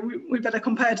like, okay, we better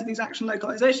compare to these action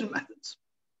localization methods.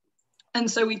 And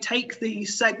so we take the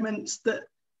segments that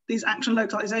these action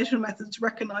localization methods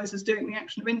recognize as doing the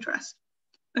action of interest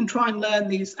and try and learn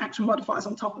these action modifiers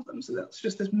on top of them. So that's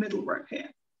just this middle row here.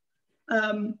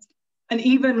 And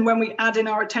even when we add in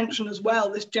our attention as well,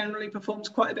 this generally performs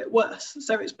quite a bit worse.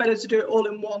 So it's better to do it all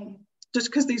in one, just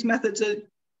because these methods are,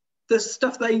 the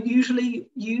stuff they usually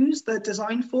use, they're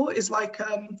designed for, is like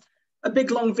a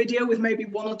big long video with maybe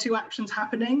 1 or 2 actions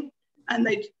happening. And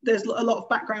there's a lot of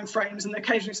background frames and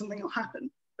occasionally something will happen.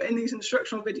 But in these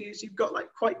instructional videos, you've got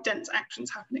like quite dense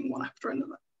actions happening one after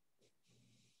another.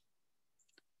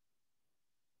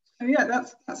 So yeah,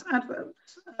 that's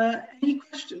adverbs. Any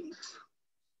questions?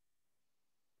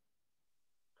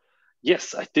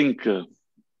 Yes, I think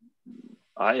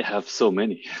I have so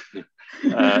many.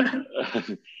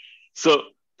 So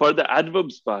for the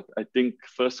adverbs part, I think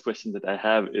first question that I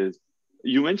have is,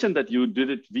 you mentioned that you did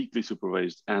it weakly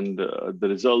supervised and the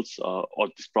results or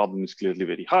this problem is clearly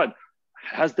very hard.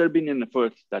 Has there been an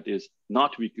effort that is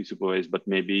not weakly supervised, but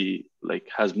maybe like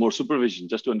has more supervision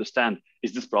just to understand,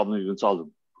 is this problem even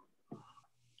solvable?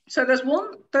 So there's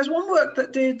one work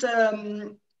that did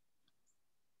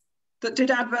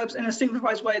adverbs in a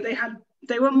supervised way.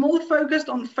 They were more focused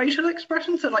on facial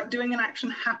expression, so like doing an action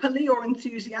happily or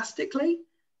enthusiastically.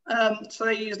 So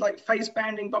they used like face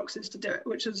bounding boxes to do it,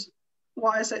 which is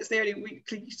why I say it's the only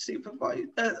weekly supervised.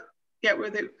 We're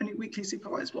the only weekly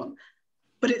supervised one.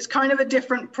 But it's kind of a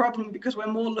different problem because we're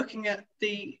more looking at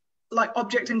the like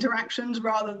object interactions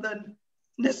rather than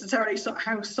necessarily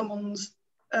how someone's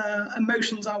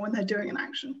emotions are when they're doing an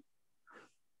action.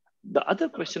 The other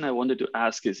question I wanted to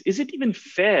ask is it even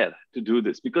fair to do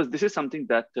this? Because this is something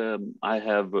that I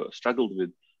have struggled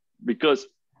with, because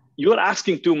you are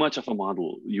asking too much of a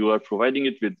model. You are providing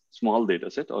it with small data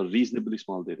set or reasonably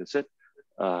small data set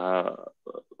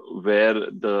where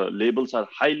the labels are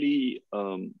highly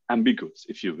ambiguous,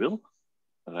 if you will,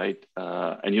 right?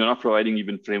 And you're not providing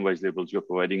even frame-wise labels. You're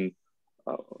providing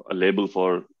a label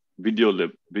for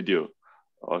video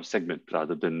or segment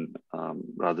rather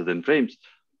than frames.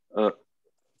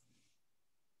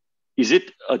 Is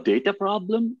it a data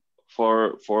problem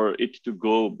for it to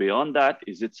go beyond that?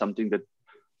 Is it something that,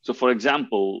 so for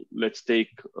example, let's take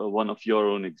one of your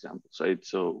own examples, right?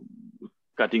 So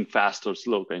cutting fast or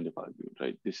slow kind of argument,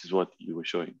 right? This is what you were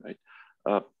showing, right?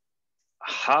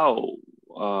 How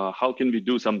can we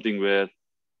do something where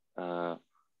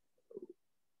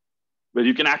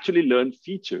you can actually learn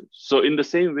features? So in the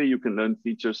same way you can learn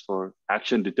features for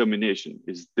action determination,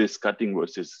 is this cutting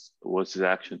versus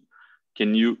action?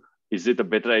 Is it a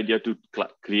better idea to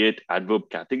create adverb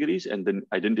categories and then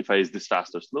identify, is this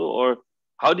fast or slow? Or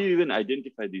how do you even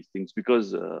identify these things?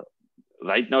 Because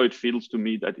right now it feels to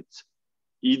me that it's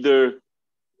either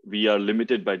we are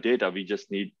limited by data, we just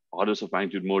need orders of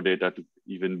magnitude more data to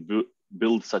even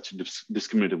build such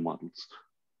discriminative models.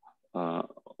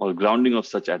 Or grounding of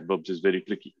such adverbs is very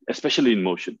tricky, especially in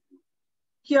motion.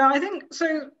 Yeah, I think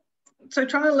so. So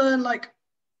trying to learn like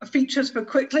features for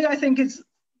quickly, I think is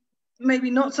maybe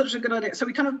not such a good idea. So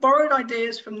we kind of borrowed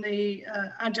ideas from the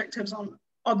adjectives on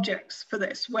objects for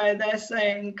this, where they're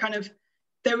saying kind of,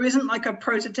 there isn't like a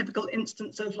prototypical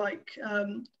instance of like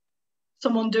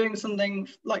someone doing something,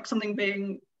 like something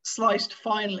being sliced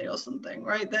finely or something,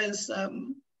 right? There's,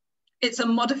 it's a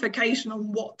modification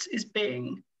on what is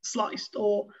being sliced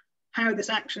or how this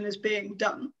action is being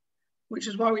done, which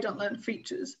is why we don't learn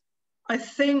features. I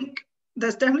think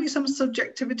there's definitely some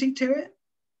subjectivity to it,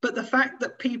 but the fact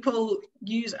that people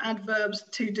use adverbs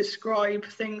to describe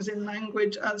things in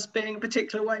language as being a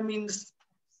particular way means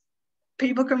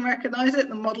people can recognize it,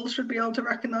 the model should be able to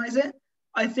recognize it.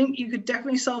 I think you could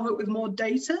definitely solve it with more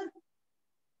data.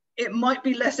 It might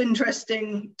be less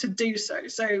interesting to do so.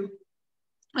 So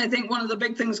I think one of the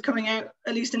big things coming out,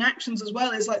 at least in actions as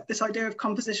well, is like this idea of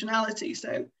compositionality.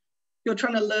 So you're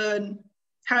trying to learn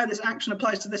how this action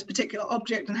applies to this particular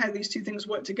object and how these two things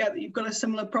work together. You've got a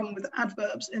similar problem with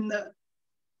adverbs in that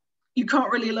you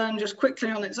can't really learn just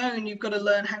quickly on its own. You've got to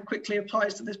learn how quickly it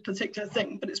applies to this particular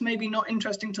thing. But it's maybe not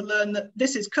interesting to learn that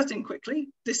this is cutting quickly,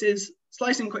 this is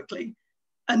slicing quickly,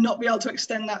 and not be able to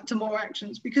extend that to more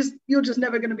actions, because you're just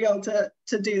never going to be able to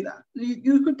do that.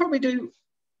 You could probably do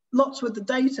lots with the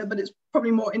data, but it's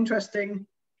probably more interesting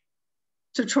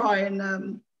to try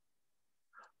and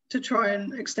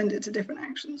extend it to different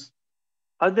actions.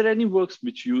 Are there any works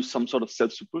which use some sort of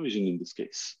self-supervision in this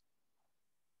case?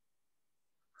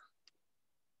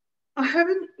 I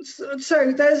haven't.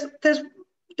 So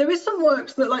there is some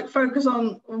works that like focus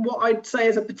on what I'd say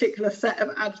is a particular set of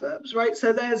adverbs, right?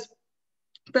 So there's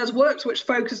works which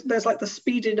focus. There's like the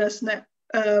speediness net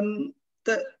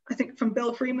that I think from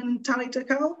Bill Freeman and Tally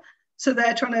Takal. So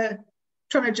they're trying to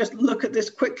just look at this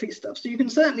quickly stuff. So you can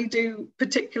certainly do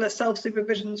particular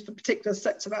self-supervisions for particular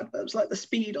sets of adverbs, like the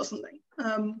speed or something.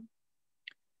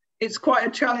 It's quite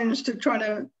a challenge to try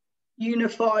to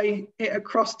unify it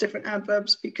across different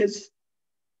adverbs because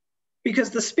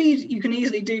the speed you can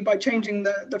easily do by changing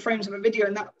the frames of a video,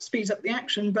 and that speeds up the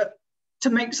action. But to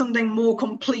make something more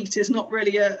complete is not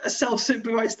really a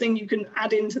self-supervised thing you can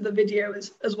add into the video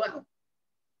as well.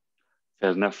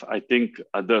 Fair enough. I think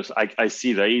others, I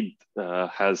see Raid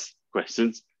has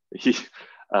questions,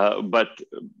 but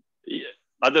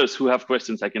others who have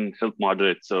questions, I can help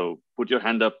moderate. So put your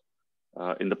hand up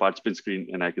in the participant screen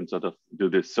and I can sort of do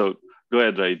this. So go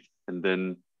ahead, Raid, and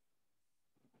then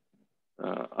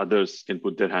others can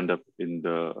put their hand up in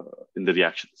the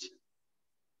reactions.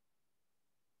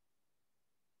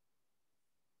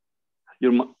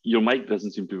 Your mic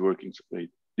doesn't seem to be working, so Raid.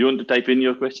 Do you want to type in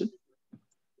your question?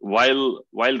 While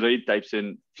Raid types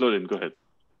in, Florian, go ahead.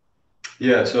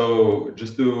 Yeah, so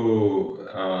just to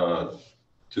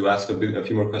ask a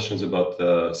few more questions about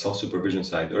the self-supervision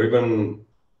side, or even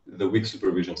the weak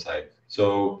supervision side.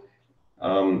 So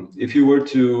if you were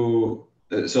to,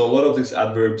 so a lot of these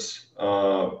adverbs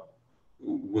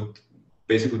would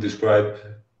basically describe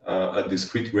a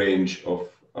discrete range of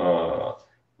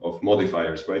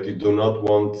modifiers, right? You do not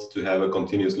want to have a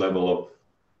continuous level of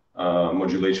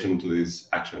modulation to these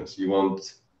actions. You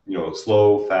want,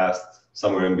 slow, fast,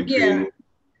 somewhere in between,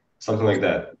 something like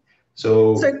that.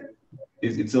 So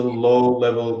it's a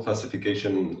low-level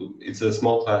classification. It's a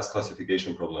small class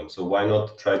classification problem. So why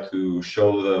not try to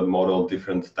show the model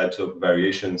different types of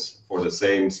variations for the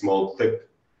same small clip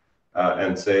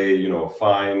and say,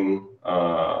 fine,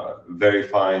 very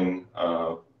fine,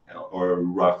 or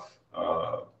rough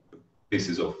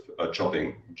pieces of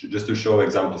chopping, just to show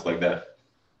examples like that.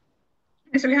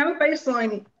 So we have a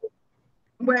baseline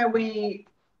where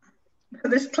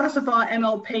this classifier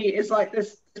MLP is like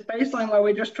this baseline where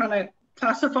we're just trying to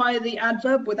classify the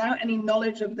adverb without any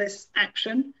knowledge of this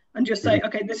action and just say,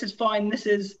 okay, this is fine, this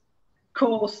is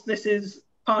coarse, this is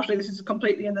partially, this is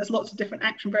completely, and there's lots of different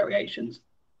action variations.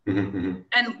 And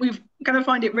we've kind of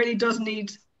find it really does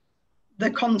need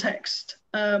the context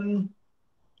around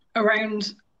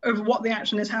of what the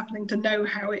action is happening to know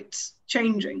how it's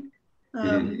changing.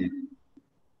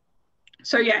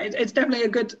 So yeah, it's definitely a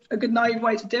good naive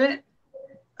way to do it.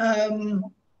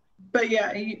 But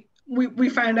yeah, we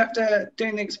found after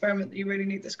doing the experiment that you really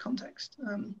need this context.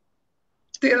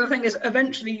 The other thing is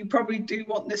eventually you probably do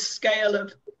want this scale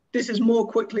of this is more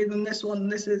quickly than this one,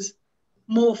 this is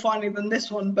more finely than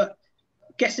this one, but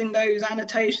getting those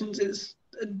annotations is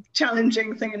a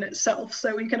challenging thing in itself.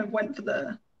 So we kind of went for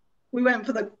the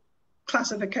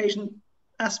classification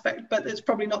aspect, but it's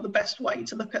probably not the best way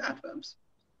to look at adverbs.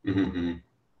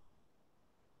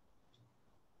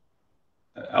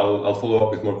 I'll follow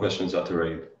up with more questions after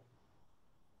Raid.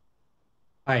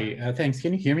 Hi, thanks.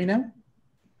 Can you hear me now?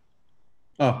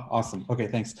 Oh, awesome. Okay,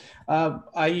 thanks.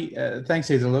 Thanks,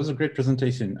 Hazel. That was a great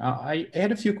presentation. I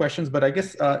had a few questions, but I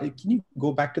guess, can you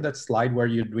go back to that slide where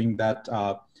you're doing that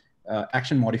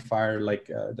action modifier, like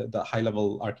the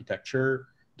high-level architecture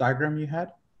diagram you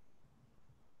had?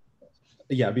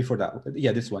 Yeah, before that.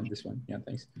 Yeah, this one. Yeah,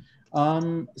 thanks.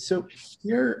 So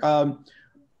here,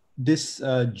 this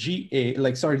GA,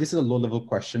 like, sorry, this is a low-level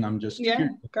question. I'm just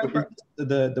curious. Go for it.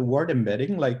 The word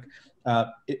embedding, like,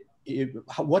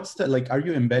 what's the, like, are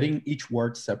you embedding each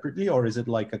word separately, or is it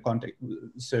like a context?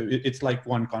 So it's like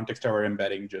one context hour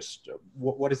embedding, just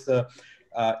what is the,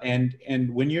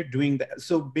 and when you're doing that,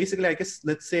 so basically, I guess,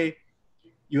 let's say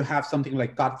you have something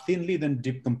like cut thinly, then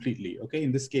dip completely. Okay,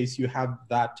 in this case, you have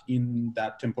that in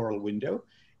that temporal window.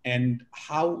 And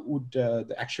how would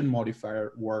the action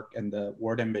modifier work and the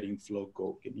word embedding flow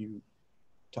go? Can you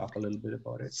talk a little bit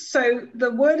about it? So the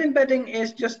word embedding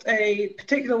is just a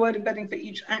particular word embedding for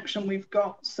each action we've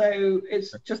got. So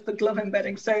it's just the glove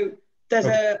embedding. So there's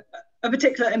a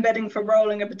particular embedding for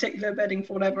rolling, a particular embedding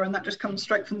for whatever, and that just comes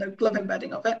straight from the glove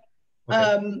embedding of it.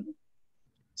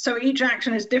 So each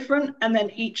action is different, and then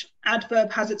each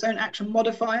adverb has its own action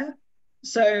modifier.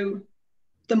 So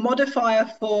the modifier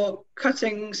for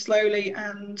cutting slowly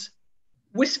and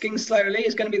whisking slowly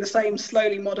is going to be the same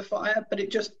slowly modifier, but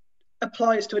it just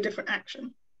applies to a different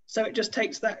action. So it just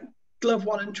takes that glove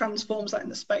one and transforms that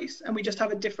into space, and we just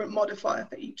have a different modifier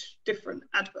for each different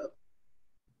adverb.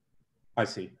 I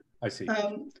see.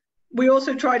 We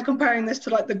also tried comparing this to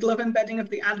like the glove embedding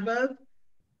of the adverb.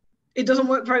 It doesn't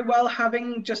work very well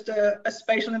having just a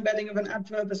spatial embedding of an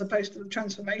adverb as opposed to the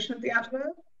transformation of the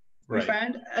adverb, we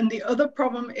found. And the other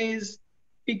problem is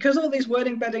because all these word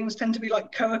embeddings tend to be like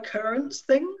co-occurrence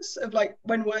things of like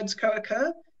when words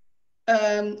co-occur,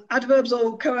 adverbs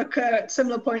all co-occur at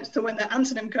similar points to when their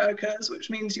antonym co-occurs, which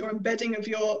means your embedding of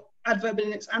your adverb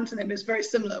in its antonym is very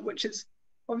similar, which is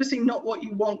obviously not what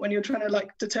you want when you're trying to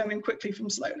like determine quickly from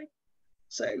slowly.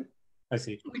 So I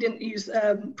see. We didn't use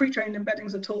pre-trained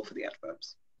embeddings at all for the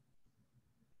adverbs.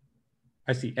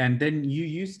 I see. And then you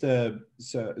use the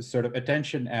sort of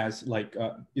attention as like,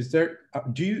 is there,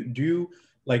 do you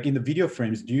like in the video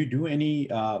frames, do you do any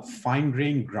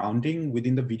fine-grained grounding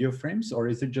within the video frames, or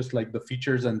is it just like the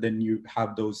features and then you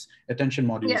have those attention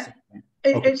modules? Yeah,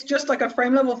 okay. It's just like a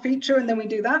frame level feature and then we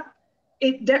do that.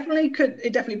 It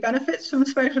definitely benefits from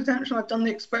spatial attention. I've done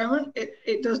the experiment.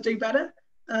 It does do better.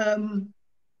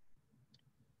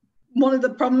 One of the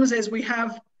problems is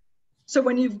so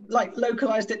when you've like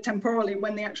localized it temporally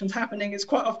when the action's happening, it's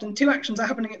quite often two actions are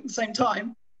happening at the same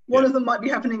time. One of them might be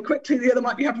happening quickly, the other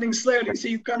might be happening slowly, so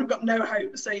you've kind of got no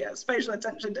hope. So yeah, spatial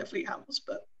attention definitely helps,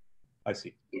 but. I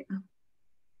see. Yeah.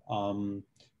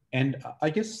 And I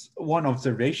guess one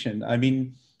observation, I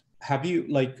mean, have you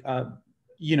like,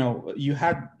 you know,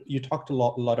 you talked a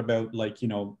lot about like, you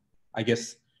know, I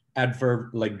guess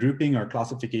adverb like grouping or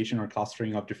classification or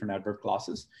clustering of different adverb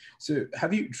classes. So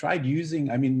have you tried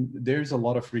using, I mean, there's a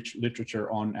lot of rich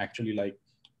literature on actually like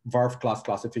verb class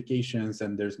classifications,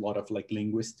 and there's a lot of like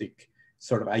linguistic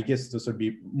sort of, I guess this would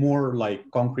be more like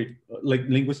concrete, like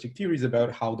linguistic theories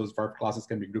about how those verb classes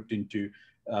can be grouped into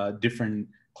different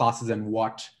classes and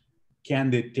what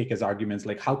can they take as arguments,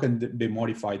 like how can they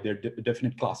modify their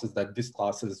definite classes that these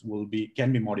classes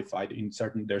can be modified in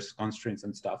certain, there's constraints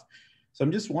and stuff. So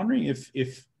I'm just wondering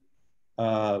if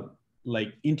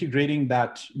like integrating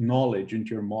that knowledge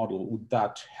into your model, would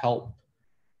that help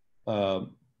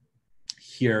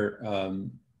here?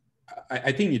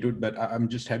 I think it would, but I'm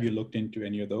just, have you looked into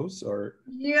any of those or?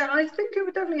 Yeah, I think it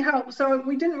would definitely help. So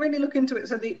we didn't really look into it.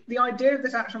 So the idea of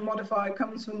this action modifier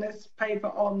comes from this paper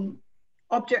on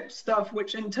object stuff,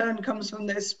 which in turn comes from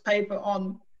this paper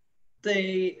on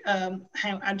the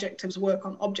how adjectives work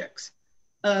on objects.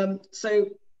 So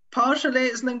partially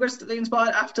it's linguistically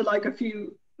inspired after like a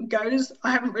few goes.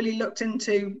 I haven't really looked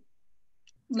into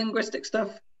linguistic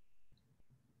stuff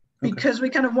because we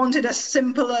kind of wanted a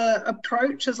simpler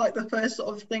approach as like the first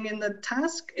sort of thing in the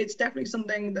task. It's definitely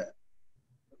something that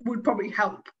would probably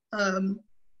help.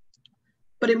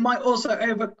 But it might also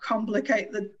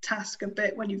overcomplicate the task a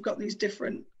bit when you've got these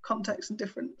different contexts and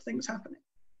different things happening.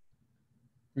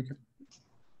 Okay.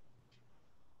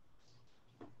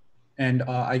 And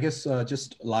I guess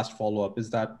just last follow-up is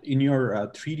that in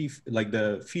your 3D, like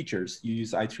the features, you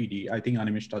use i3D. I think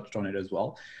Animesh touched on it as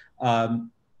well.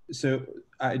 So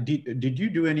did you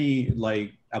do any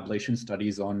like ablation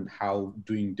studies on how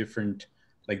doing different,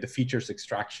 like the features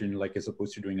extraction, like as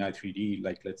opposed to doing i3D,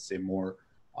 like let's say more,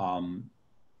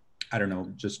 I don't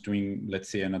know, just doing, let's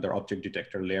say another object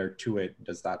detector layer to it,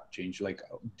 does that change? Like,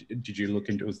 did you look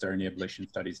into, was there any ablation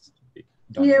studies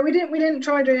done? Yeah, we didn't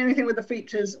try doing anything with the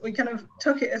features. We kind of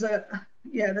took it as a,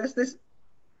 yeah, there's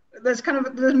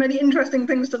many interesting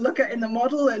things to look at in the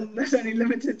model and there's only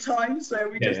limited time. So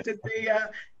we did the,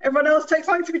 everyone else takes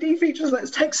i3D features,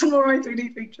 let's take some more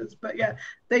i3D features. But yeah,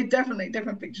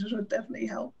 different features would definitely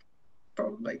help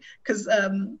probably. Because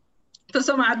for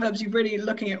some adverbs, you're really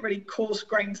looking at really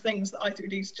coarse-grained things that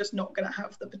i3D is just not going to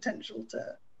have the potential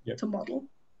to model.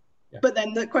 Yeah. But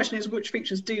then the question is which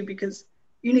features do, because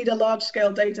you need a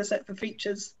large-scale data set for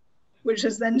features, which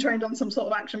is then trained on some sort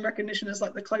of action recognition as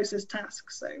like the closest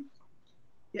task. So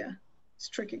yeah, it's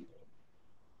tricky.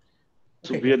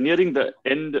 So we are nearing the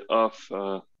end of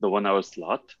the 1 hour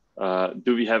slot.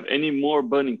 Do we have any more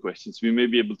burning questions? We may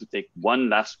be able to take one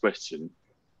last question.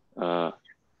 I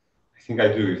think I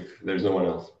do, if there's no one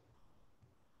else.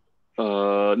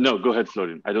 No, go ahead,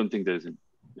 Florian. I don't think there is any.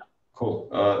 Yeah. Cool.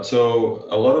 So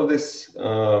a lot of this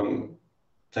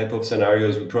type of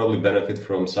scenarios would probably benefit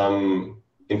from some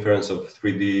inference of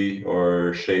 3D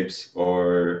or shapes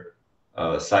or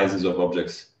sizes of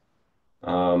objects.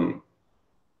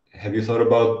 Have you thought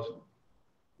about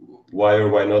why or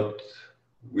why not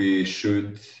we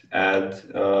should add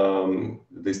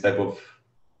this type of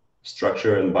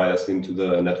structure and bias into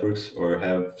the networks, or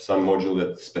have some module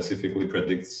that specifically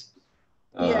predicts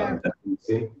that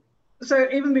thing? So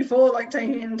even before like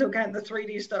taking into account the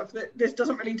 3D stuff, this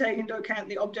doesn't really take into account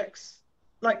the objects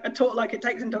like at all. Like it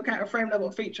takes into account a frame level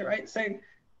feature, right?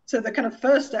 So the kind of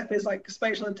first step is like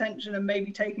spatial attention and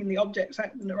maybe taking the objects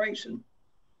out of the narration.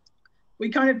 We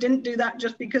kind of didn't do that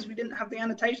just because we didn't have the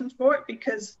annotations for it,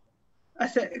 because I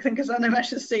think as Animesh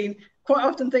has seen, quite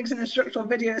often things in instructional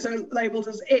videos are labeled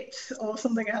as it or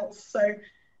something else. So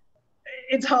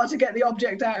it's hard to get the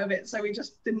object out of it, so we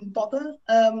just didn't bother.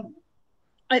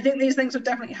 I think these things have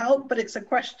definitely helped, but it's a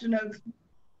question of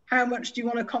how much do you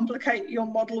want to complicate your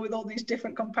model with all these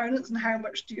different components, and how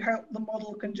much do you hope the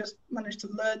model can just manage to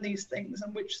learn these things,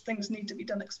 and which things need to be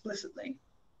done explicitly.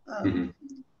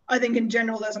 I think in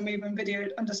general, there's a move in video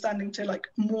understanding to like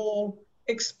more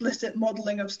explicit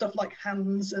modeling of stuff like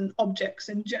hands and objects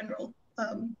in general,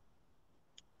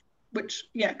 which,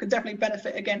 yeah, could definitely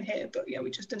benefit again here, but yeah,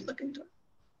 we just didn't look into it.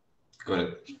 Got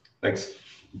it. Thanks.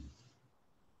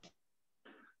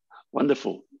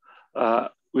 Wonderful.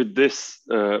 With this,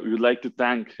 we would like to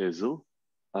thank Hazel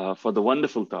for the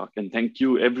wonderful talk, and thank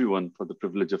you everyone for the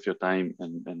privilege of your time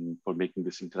and for making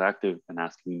this interactive and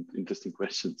asking interesting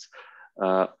questions.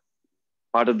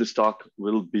 Part of this talk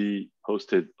will be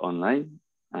hosted online,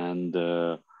 and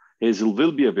Hazel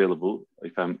will be available,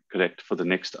 if I'm correct, for the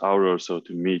next hour or so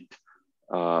to meet.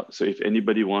 So if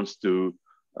anybody wants to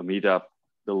meet up,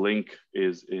 the link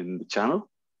is in the channel.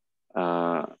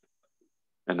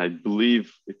 And I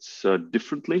believe it's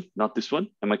differently, not this one.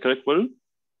 Am I correct, Varun?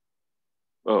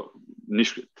 Oh,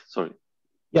 Nishrit, sorry.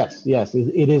 Yes, yes,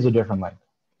 it is a different link.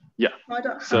 Yeah. I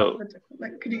don't have so, a different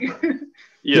link. Could you?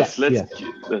 Yes, yes.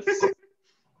 let's.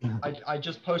 I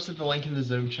just posted the link in the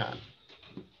Zoom chat.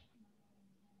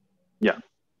 Yeah.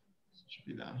 Should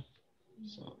be there.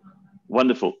 So.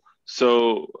 Wonderful.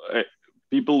 So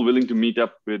people willing to meet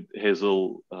up with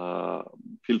Hazel,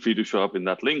 feel free to show up in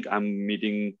that link. I'm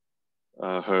meeting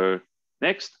her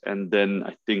next, and then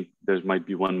I think there might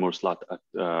be one more slot at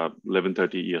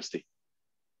 11:30 EST.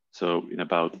 So in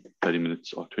about 30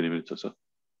 minutes or 20 minutes or so.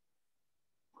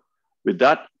 With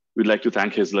that, we'd like to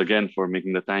thank Hazel again for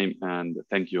making the time, and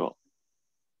thank you all.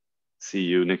 See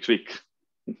you next week.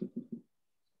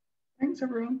 Thanks,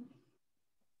 everyone.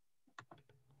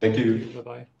 Thank you.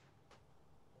 Bye-bye.